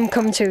 just let them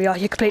come to you.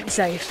 You're completely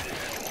safe.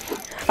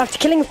 After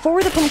killing 4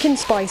 of the pumpkin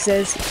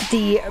spices,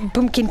 the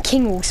Pumpkin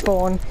King will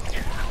spawn.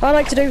 What I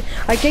like to do,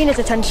 I gain his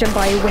attention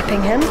by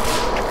whipping him.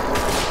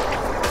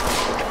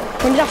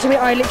 When he's after me,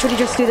 I literally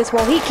just do this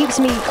while he keeps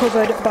me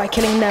covered by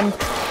killing them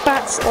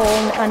bats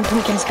on and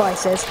pumpkin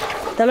spices.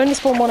 They'll only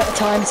spawn 1 at a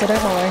time, so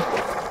don't worry.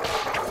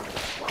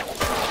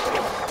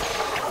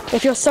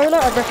 If you're solo,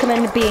 I'd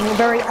recommend being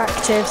very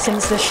active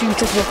since the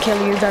shooters will kill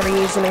you very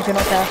easily if you're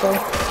not careful. In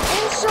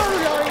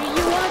solo,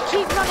 you want to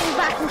keep running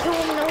back and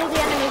killing all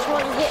the enemies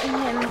while you're hitting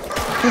him.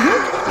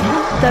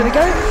 There we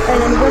go.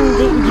 And then when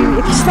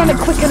if you spam it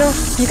quick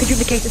enough, you can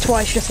duplicate it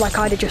twice just like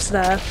I did just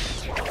there.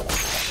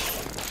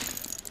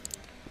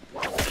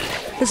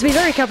 Just be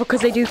very careful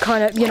because they do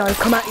kind of, you know,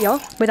 come at you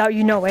without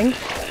you knowing,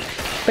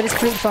 but it's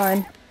completely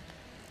fine.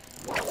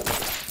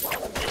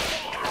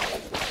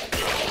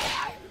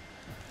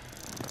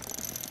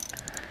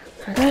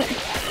 Okay.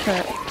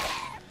 Right.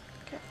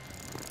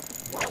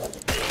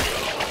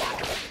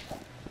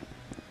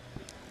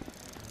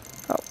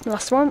 Oh,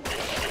 last one.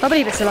 I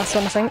believe it's the last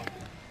one, I think.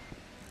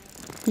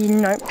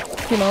 Nope,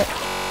 you're not.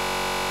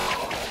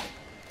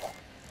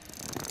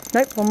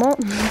 Nope, one more.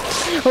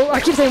 Well, I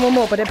keep saying one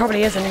more, but it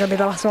probably isn't. It's going to be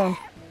the last one.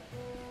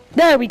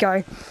 There we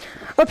go.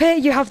 Up here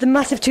you have the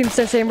massive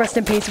tombstone saying rest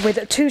in peace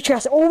with 2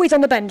 chests always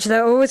on the bench.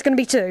 There are always going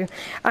to be 2.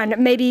 And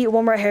maybe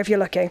 1 right here if you're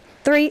lucky.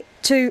 3,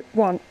 2,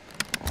 1.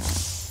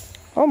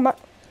 Oh my...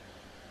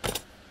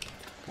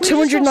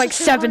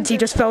 270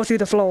 just fell through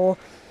the floor.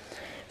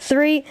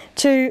 3,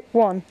 2,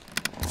 1.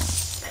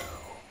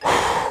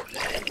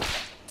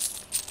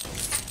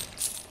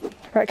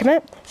 Right, come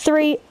here.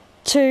 3,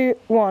 2,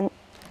 1.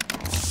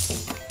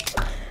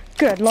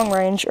 Good, long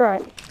range.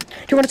 Right. Do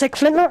you want to take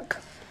flintlock?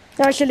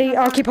 Actually,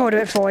 I'll keep hold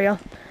of it for you.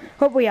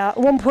 What we at?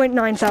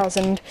 1.9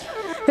 thousand.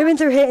 Moving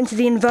through here into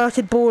the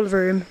inverted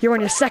ballroom. You're on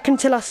your second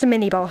to last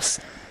mini boss.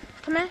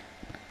 Come here.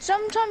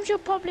 Sometimes you'll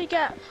probably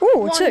get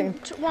one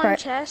right.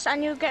 chest,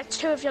 and you'll get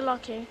 2 if you're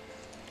lucky.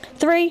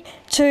 3,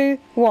 2,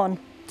 1.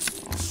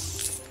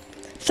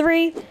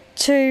 3,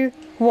 2,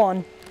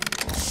 1.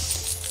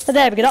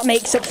 There we go. That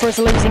makes up for us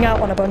losing out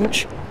on a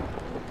bunch.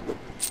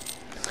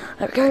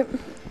 There we go.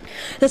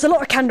 There's a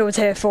lot of candles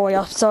here for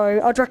you,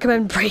 so I'd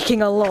recommend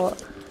breaking a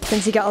lot,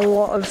 since you get a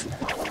lot of...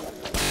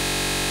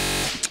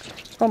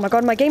 Oh my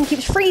god, my game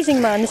keeps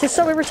freezing, man. This is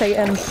so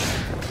irritating.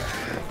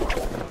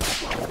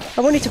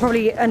 I will need to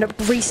probably end up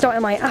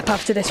restarting my app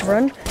after this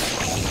run.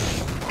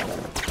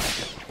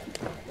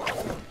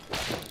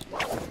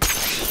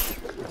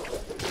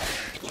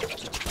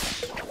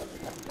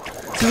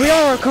 We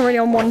are currently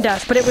on 1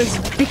 death, but it was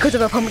because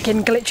of a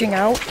pumpkin glitching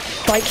out,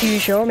 like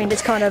usual. I mean,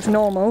 it's kind of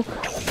normal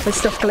with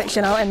stuff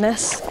glitching out in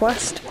this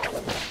quest.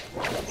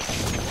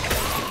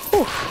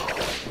 Ooh.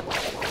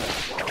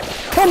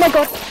 Oh my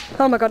god!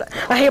 Oh my god,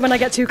 I hate when I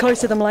get too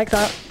close to them like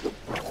that.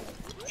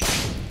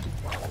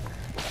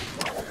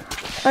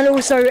 And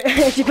also,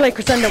 if you play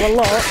Crescendo a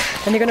lot,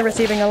 then you're going to be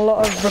receiving a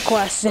lot of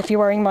requests if you're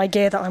wearing my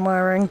gear that I'm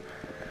wearing.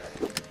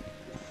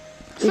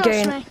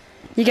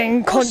 You're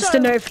getting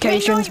constant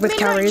notifications with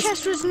carries.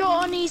 Chest was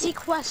not an easy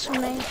quest for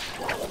me.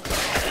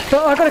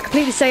 But I've got to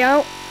completely say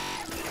out.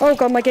 Oh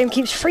god, my game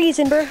keeps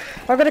freezing, bro.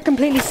 I've got to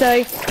completely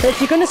say that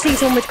if you're going to see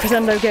someone with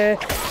Crescendo gear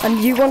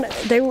and you want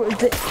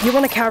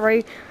a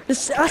carry,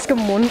 just ask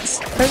them once.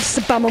 Don't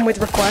spam them with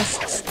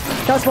requests.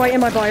 That's why in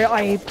my bio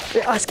I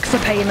ask for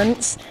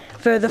payments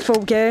for the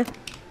full gear.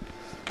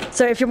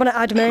 So if you want to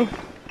add me,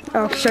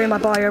 I'll show you my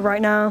bio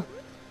right now.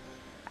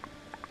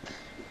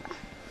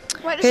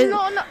 Wait, this is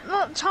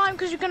not time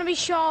because you're going to be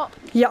shot.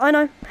 Yeah, I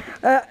know.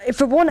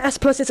 For 1 S+,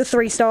 it's a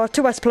 3-star,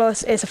 2 S+,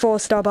 it's a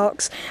 4-star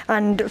box,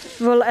 and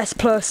full S+,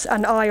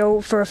 and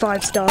Isle for a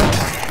 5-star.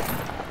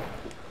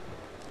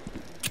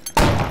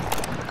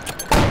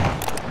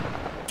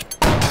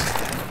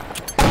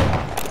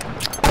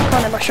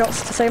 Can't hit my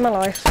shots to save my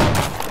life.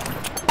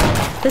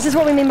 This is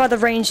what we mean by the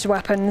ranged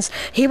weapons.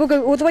 He will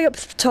go all the way up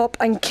to the top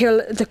and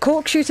kill the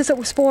cork shooters that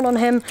will spawn on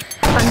him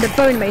and the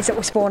bone maids that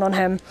will spawn on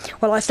him.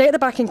 While I stay at the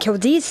back and kill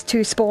these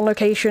 2 spawn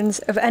locations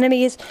of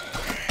enemies,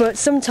 but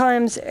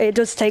sometimes it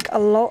does take a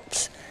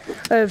lot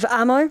of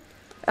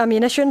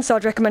ammunition, so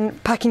I'd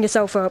recommend packing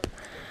yourself up.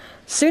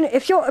 Soon,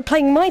 if you're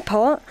playing my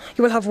part,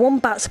 you will have 1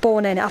 bat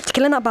spawn in. After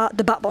killing that bat,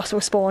 the bat boss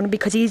will spawn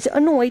because he's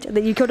annoyed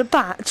that you killed a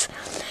bat.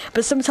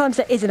 But sometimes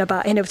there isn't a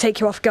bat and he'll take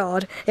you off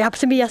guard. It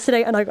happened to me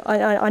yesterday and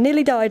I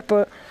nearly died,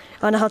 but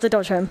I know how to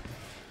dodge him.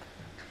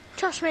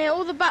 Trust me,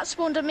 all the bats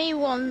spawned at me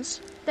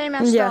once. They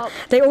messed up. Yeah,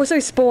 they also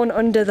spawn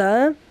under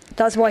there.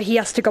 That's why he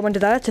has to go under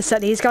there to set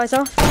these guys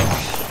off.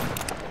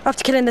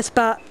 After killing this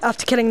bat,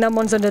 after killing them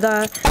ones under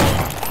there,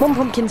 1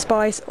 pumpkin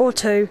spice or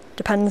 2,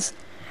 depends.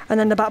 And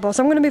then the bat boss.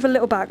 I'm going to move a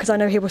little back because I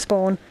know he will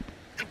spawn.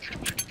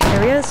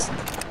 There he is.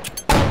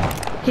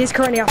 He's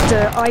currently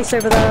after ice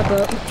over there,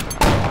 but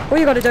all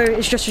you got to do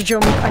is just to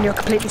jump and you're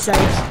completely safe.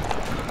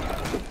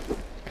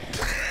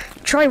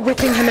 Try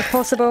whipping him if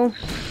possible.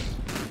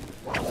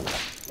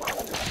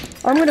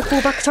 I'm going to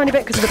fall back a tiny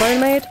bit because of the bone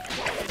maid.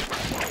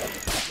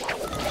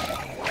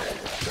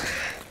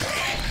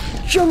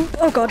 Jump!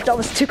 Oh god, that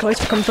was too close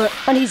for comfort.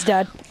 And he's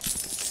dead.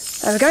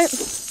 There we go.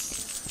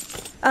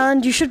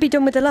 And you should be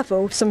done with the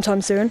level sometime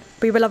soon.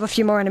 We will have a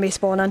few more enemies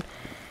spawning.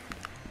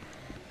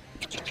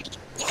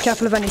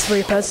 Careful of any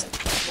sweepers.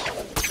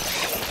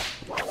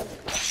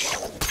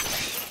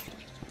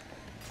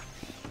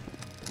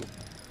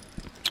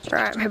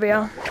 Right, here we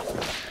are.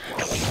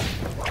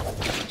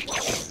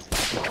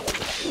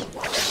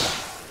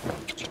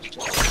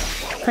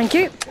 Thank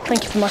you.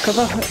 Thank you for my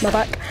cover. My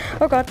back.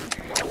 Oh god.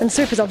 And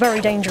sweepers are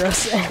very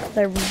dangerous.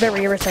 They're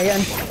very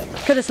irritating.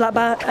 Kill this lap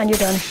bat and you're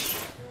done.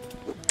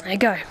 There you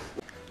go.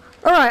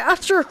 Alright,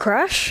 after a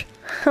crash,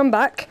 I'm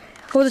back.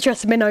 All the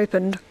chests have been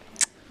opened.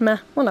 Meh,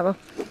 whatever.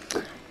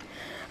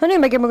 I knew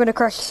my game was going to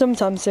crash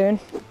sometime soon.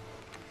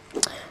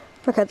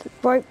 Okay,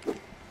 right.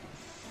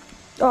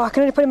 Oh, I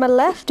can only put it in my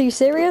left? Are you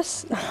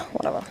serious?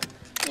 Whatever.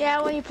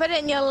 Yeah, when you put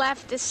it in your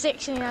left, it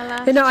sticks in your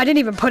left. No, I didn't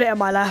even put it in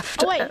my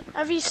left. Oh wait,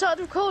 have you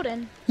started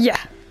recording? Yeah.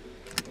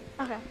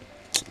 Okay.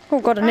 Oh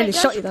god, I nearly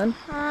shot you then.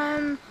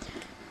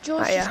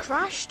 George just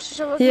crashed,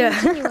 so we're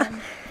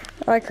continuing.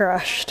 I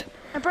crashed.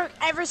 I broke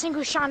every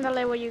single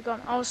chandelier where you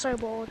gone. I was so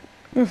bored.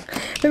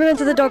 Moving on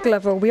to the dog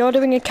level. We are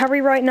doing a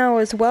carry right now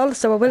as well,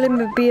 so I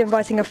will be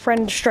inviting a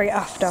friend straight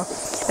after.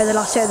 In the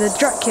last hit of the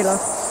Dracula.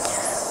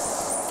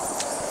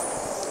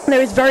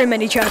 There is very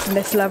many chests in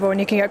this level and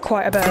you can get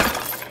quite a bit.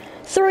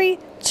 3,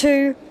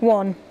 2,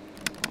 1.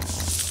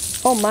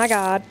 Oh my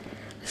god.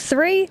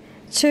 3,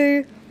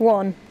 2,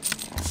 1.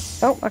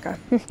 Oh, okay.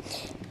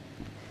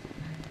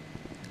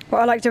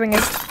 What I like doing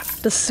is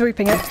just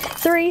sweeping it.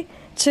 3,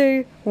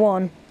 2,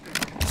 1.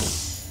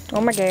 Oh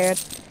my god.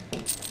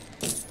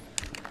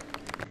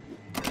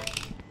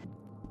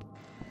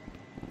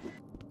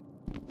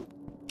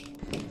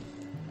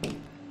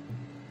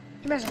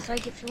 You may as well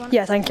take it if you want.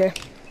 Yeah, thank you.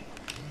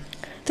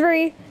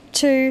 3,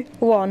 2,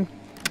 1.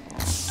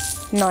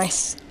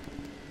 Nice.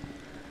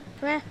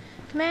 Come here.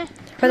 Come here.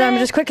 But then I'm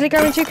just quickly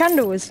grabbing 2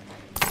 candles.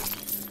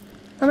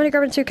 I'm only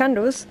grabbing 2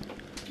 candles.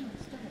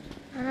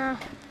 I know.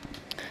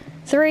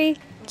 3,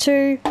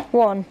 2,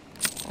 1.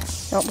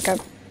 Oh, okay.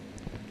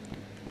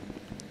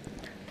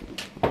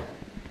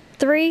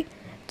 3,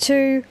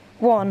 2,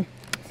 1.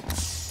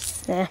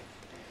 Yeah.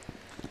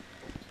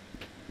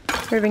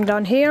 Moving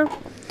down here.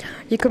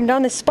 You come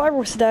down this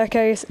spiral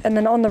staircase, and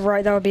then on the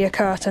right there will be a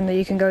curtain that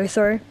you can go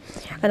through.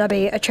 And there'll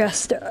be a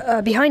chest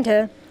behind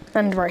here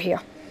and right here.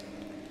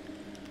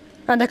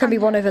 And there can be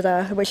one over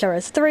there, which there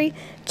is. 3,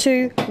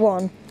 2,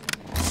 1.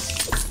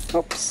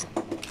 Oops.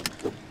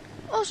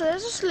 Also,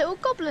 there's this little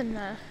goblin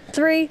there.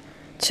 3,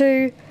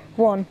 2,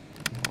 1.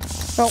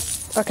 Oh,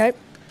 okay.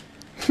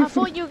 I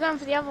thought you were going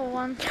for the other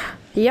one.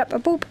 Yep, a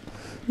boop.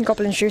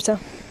 Goblin shooter.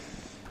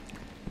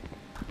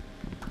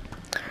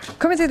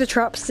 Coming through the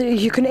traps,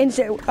 you can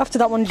insert, after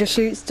that one just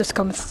shoots, just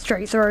come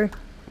straight through.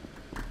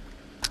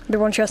 The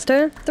one chest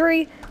here.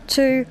 3,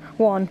 2,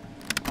 1.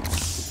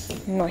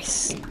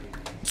 Nice.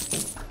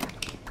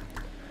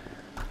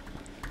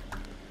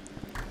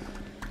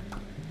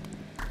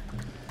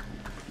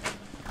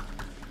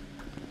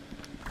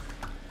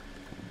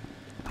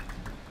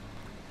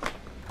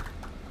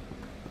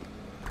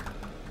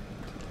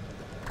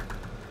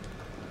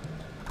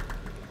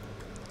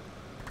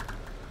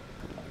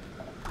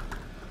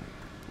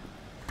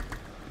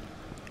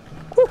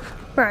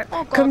 Right,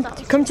 Oh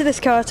God, come to this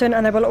curtain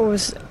and they will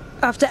always,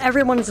 after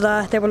everyone's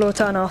there, they will all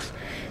turn off.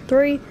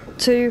 3,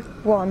 2,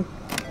 1.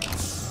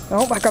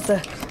 Oh, I grabbed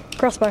the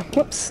crossbow.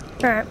 Whoops.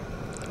 Alright.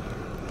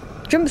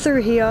 Jump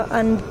through here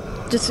and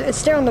just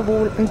stay on the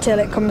wall until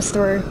it comes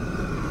through.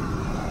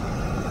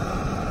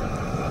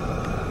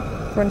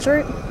 Run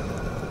through.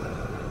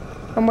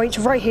 And wait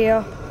right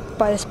here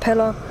by this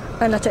pillar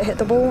and let it hit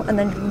the wall and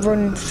then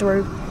run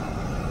through.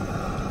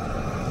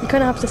 You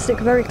kind of have to stick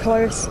very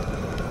close,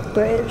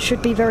 but it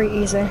should be very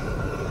easy.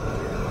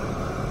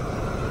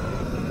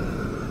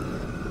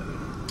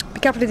 Be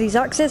careful of these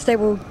axes, they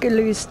will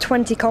lose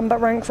 20 combat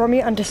rank from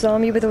you and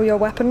disarm you with all your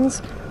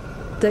weapons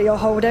that you're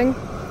holding.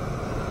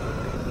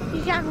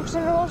 You can, because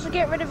it'll also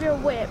get rid of your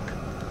whip.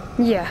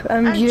 Yeah,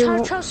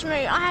 and trust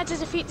me, I had to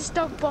defeat this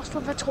dog boss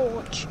with a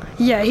torch.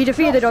 Yeah, he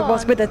defeated the dog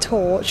boss fun. with a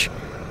torch.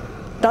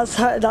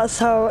 That's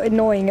how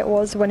annoying it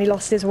was when he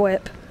lost his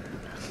whip.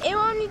 It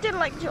only did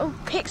like a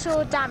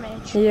pixel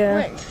damage,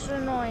 Yeah. which was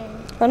annoying.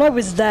 And I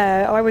was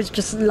there, I was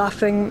just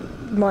laughing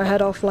my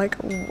head off like,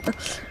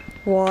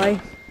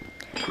 why?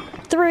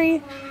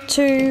 3,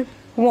 2,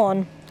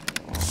 1.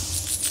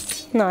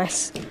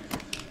 Nice.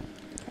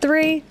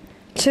 3,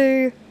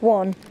 2,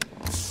 1.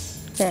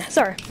 Yeah,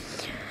 sorry.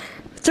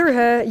 Through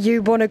here,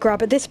 you want to grab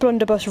this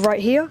blunderbuss right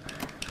here,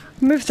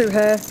 move through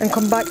here, and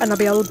come back, and there'll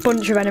be a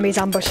bunch of enemies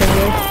ambushing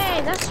you.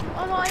 Hey, that's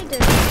what I do.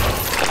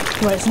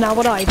 Well, it's now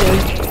what I do.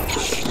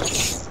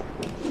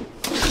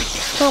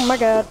 Oh my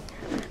god.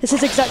 This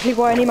is exactly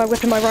why I need my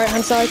whip in my right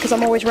hand side, because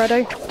I'm always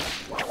ready.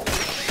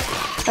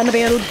 And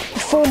there'll be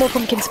 4 more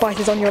pumpkin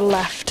spices on your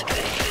left.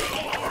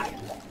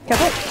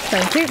 Careful.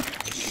 Thank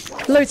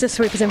you. Loads of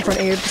sweepers in front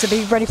of you, so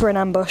be ready for an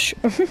ambush.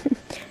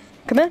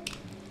 Come here.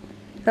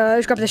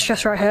 Let's grab this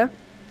chest right here.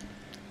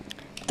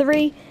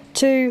 3,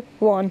 2,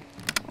 1.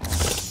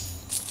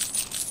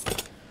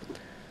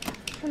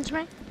 Come to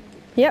me.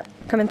 Yep,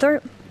 coming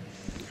through.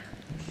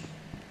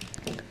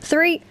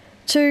 3,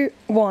 2,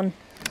 1.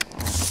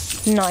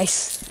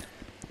 Nice.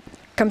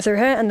 Come through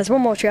here, and there's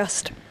one more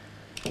chest.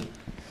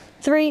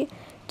 3,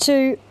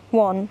 2,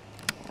 1.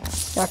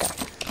 Okay.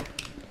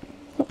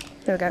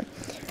 There we go.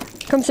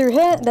 Come through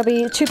here, there'll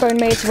be 2 bone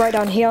maids right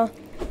down here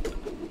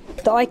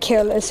that I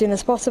kill as soon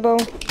as possible.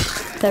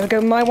 There we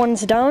go, my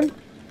one's down.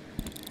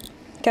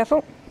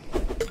 Careful.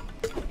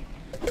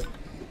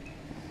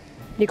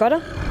 You got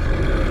her?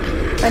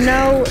 And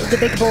now the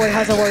big boy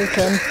has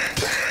awoken.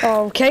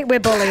 Okay, we're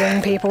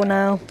bullying people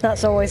now.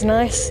 That's always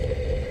nice.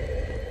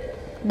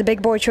 The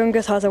big boy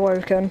Chungus has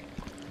awoken.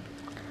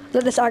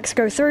 Let this axe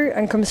go through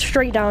and come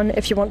straight down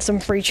if you want some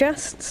free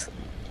chests.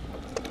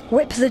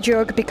 Whip the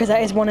jug because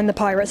there is one in the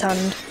pirate's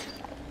hand.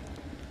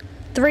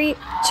 3,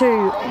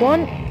 2,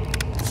 1.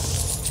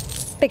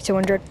 Big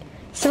 200.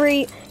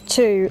 3,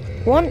 2,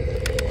 1.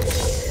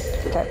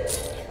 Okay.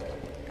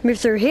 Move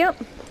through here.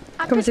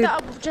 I picked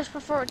that up just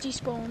before it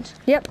despawned.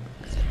 Yep.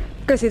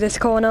 Go through this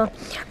corner.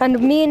 And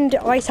me and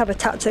Ice have a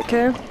tactic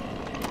here.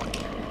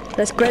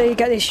 Let's quickly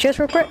get these chests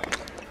real quick.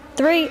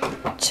 3,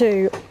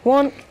 2,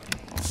 1.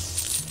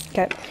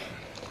 Okay.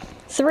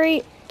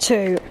 3,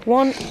 2,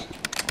 1.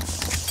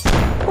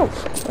 Oh,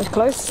 that was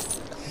close.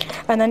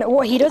 And then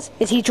what he does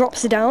is he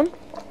drops it down.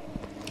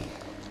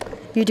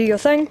 You do your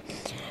thing.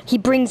 He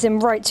brings him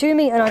right to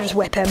me and I just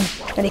whip him.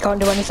 And he can't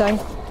do anything.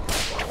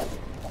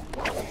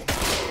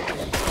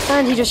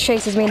 And he just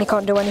chases me and he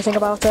can't do anything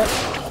about it.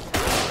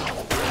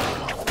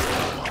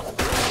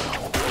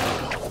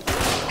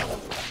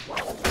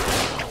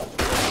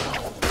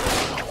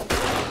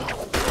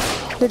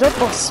 The dog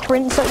boss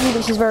sprints at you,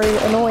 which is very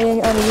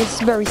annoying and he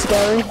is very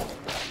scary.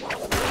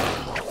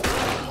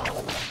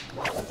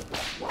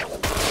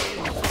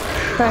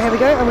 Right, here we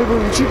go, and we will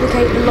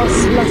duplicate the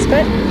last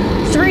bit.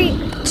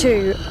 3,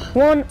 2,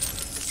 1.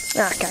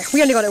 Okay,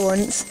 we only got it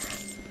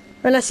once.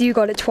 Unless you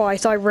got it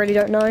twice, I really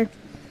don't know.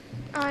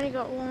 I only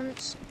got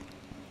once.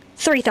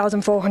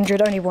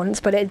 3,400, only once,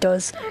 but it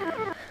does.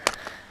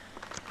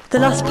 The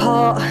last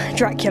part,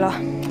 Dracula.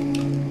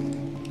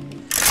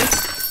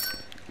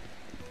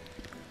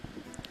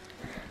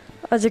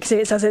 As you can see,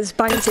 it says it's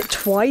banked it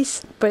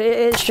twice, but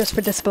it's just for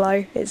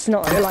display. It's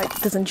not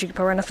like doesn't dupe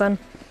or anything.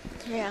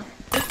 Yeah.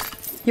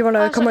 You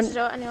wanna come on?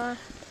 Anyway.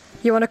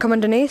 You wanna come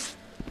underneath?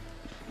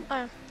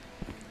 Oh.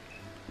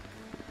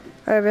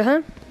 Over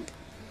here.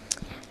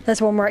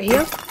 There's one right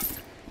here.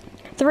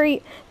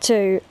 3,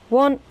 2,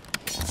 1.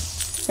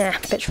 Yeah,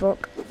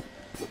 pitchfork.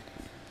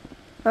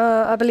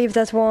 I believe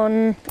there's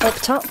one up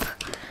top.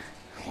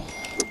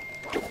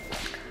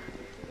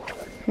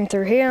 And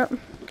through here.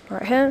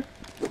 Right here.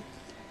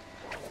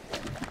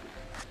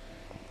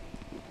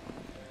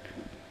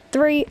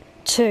 3,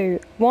 2,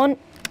 1.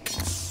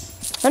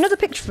 Another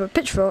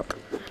pitchfork.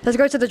 Let's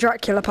go to the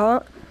Dracula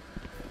part.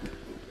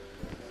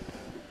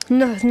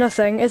 No,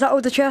 nothing. Is that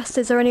all the chest?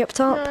 Is there any up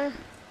top? No.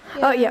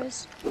 Oh, yeah.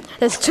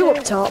 There's 2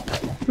 up top.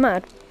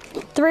 Mad.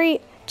 3,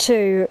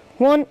 2,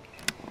 1.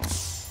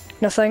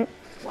 Nothing.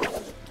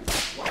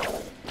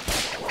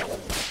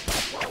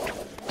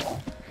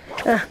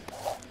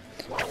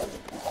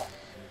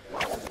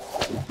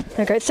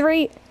 Okay,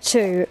 3,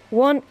 2,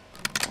 1.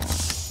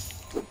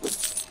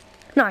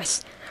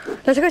 Nice.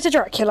 Let's go to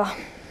Dracula.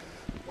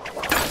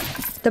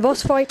 The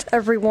boss fight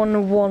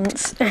everyone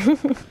wants.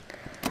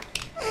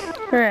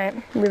 Alright,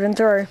 moving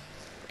through.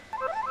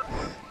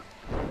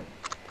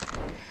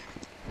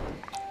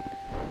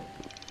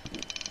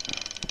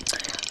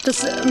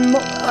 Just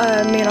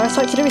me and I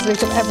like to do is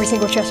loot up every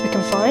single chest we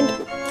can find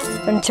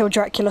until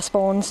Dracula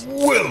spawns.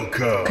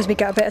 Welcome. Because we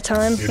get a bit of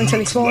time until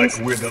he spawns.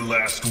 Like we're the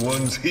last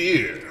ones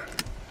here.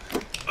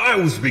 I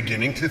was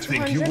beginning to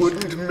think you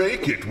wouldn't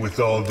make it with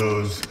all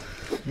those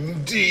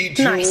detours.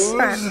 Nice.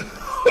 Right.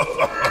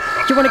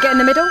 Do you want to get in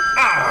the middle?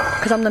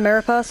 Because I'm the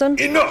mirror person.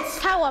 Enough.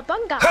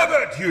 Cowabunga. How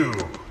about you?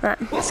 Right,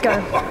 let's go.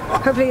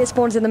 Hopefully it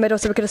spawns in the middle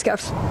so we can just get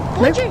a...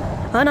 Would you?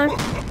 I know.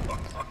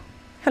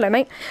 Hello,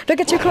 mate. Don't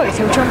get too close,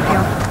 he'll jump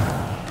you.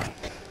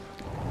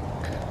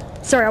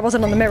 Sorry, I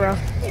wasn't on the mirror.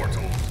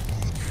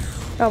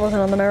 I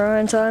wasn't on the mirror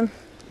in time.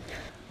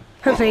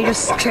 Hopefully he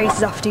just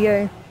chases after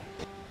you.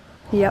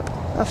 Yep,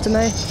 after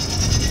me.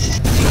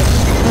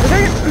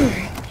 There we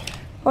go.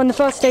 On the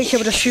first stage,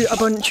 he'll just shoot a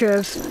bunch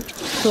of,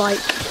 like,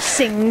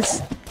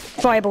 sings,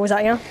 fireballs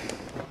at you.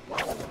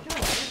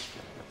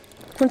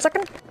 1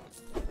 second.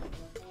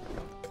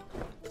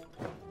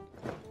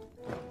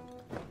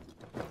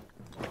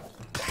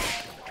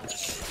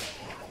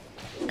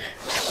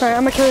 Right,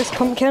 I'm gonna kill this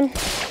pumpkin.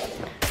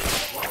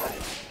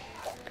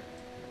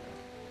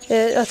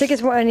 I think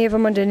it's any of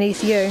them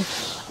underneath you.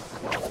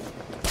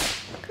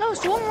 No,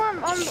 it's the one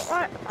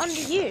right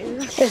under you.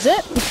 Is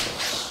it?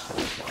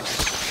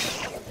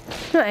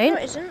 No, it ain't.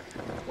 No, it isn't.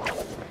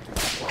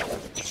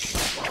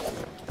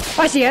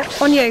 I see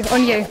it. On you,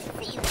 on you.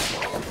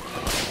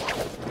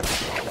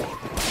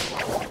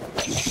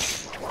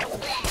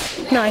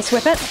 Nice,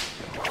 whip it.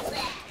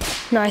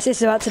 Nice,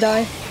 it's about to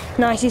die.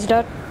 Nice, he's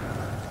dead.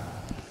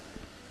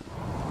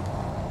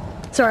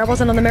 Sorry, I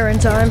wasn't on the mirror in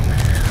time.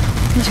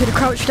 I'm just gonna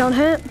crouch down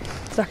here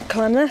so I can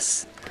climb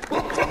this. You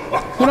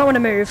might want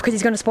to move because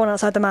he's going to spawn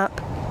outside the map.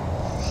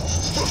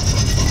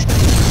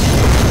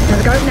 There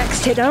we go,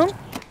 next hit down.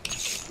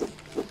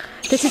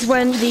 This is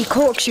when the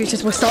cork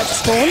shooters will start to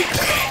spawn.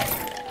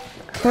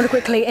 I want to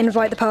quickly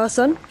invite the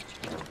person.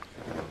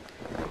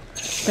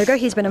 There we go,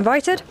 he's been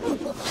invited.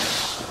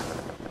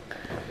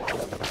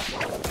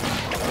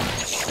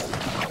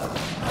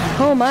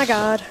 Oh my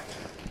god.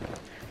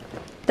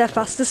 They're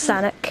fast as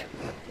Sonic.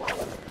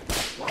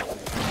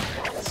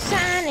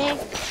 Sonic.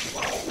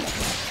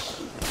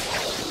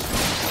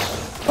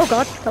 Oh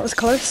god, that was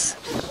close.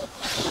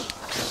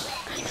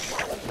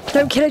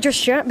 Don't kill it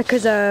just yet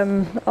because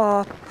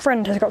our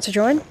friend has got to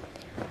join.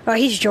 Oh,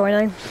 he's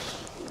joining.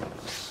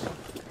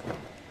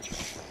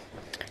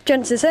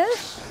 Gents is here.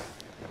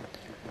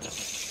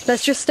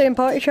 Let's just stay in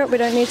party chat, we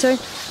don't need to.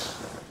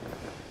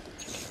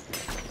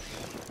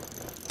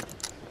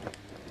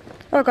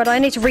 Oh god, I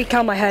need to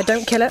recount my head,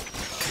 don't kill it.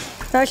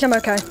 Actually, I'm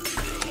okay.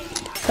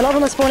 A lot of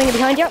them are spawning in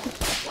behind you.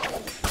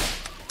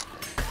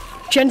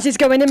 Jens is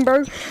going in,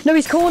 bro. No,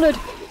 he's cornered.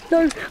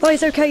 No, oh,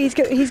 he's okay,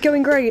 he's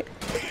going great.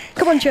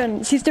 Come on,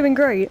 Jens, he's doing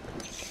great.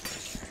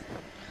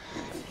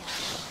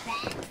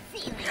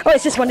 Oh,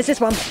 it's this one, it's this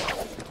one.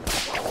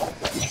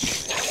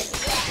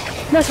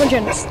 Nice one,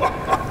 Jens.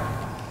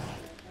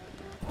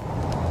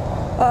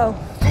 Uh-oh.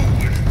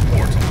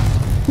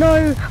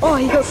 No! Oh,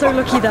 he got so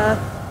lucky there.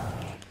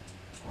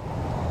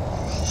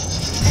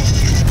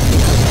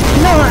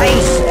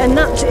 Nice! And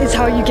that is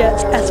how you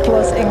get S+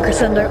 in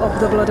Crescendo of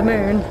the Blood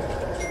Moon.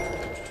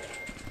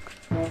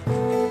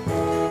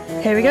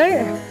 Here we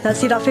go. Let's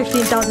see that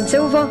 15,000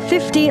 silver.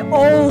 50.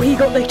 Oh, he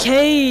got the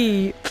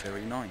cape.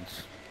 Very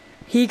nice.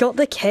 He got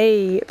the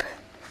cape.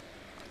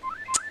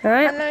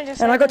 Alright.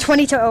 And I got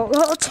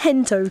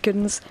 10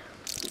 tokens.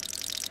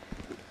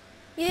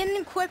 You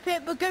didn't equip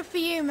it, but good for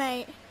you,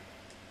 mate.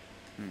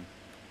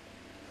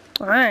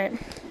 Alright.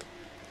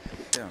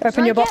 Yeah.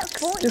 Open your I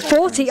box. get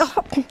 40.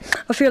 Oh,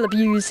 I feel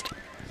abused.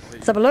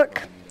 Let's have a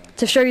look.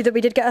 To show you that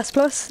we did get S+.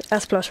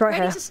 S+ right Ready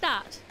here. to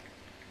start.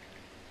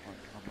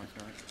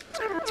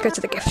 Let's go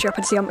to the gift shop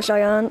and see how much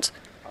I earned.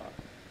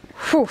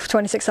 Whew,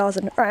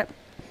 26,000. Alright.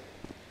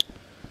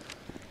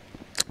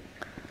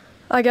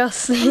 I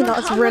guess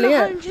that's really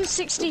it.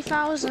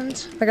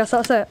 160,000. I guess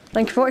that's it.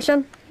 Thank you for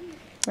watching.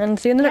 And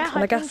see you in the next Yeah,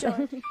 one, I I guess.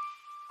 think so.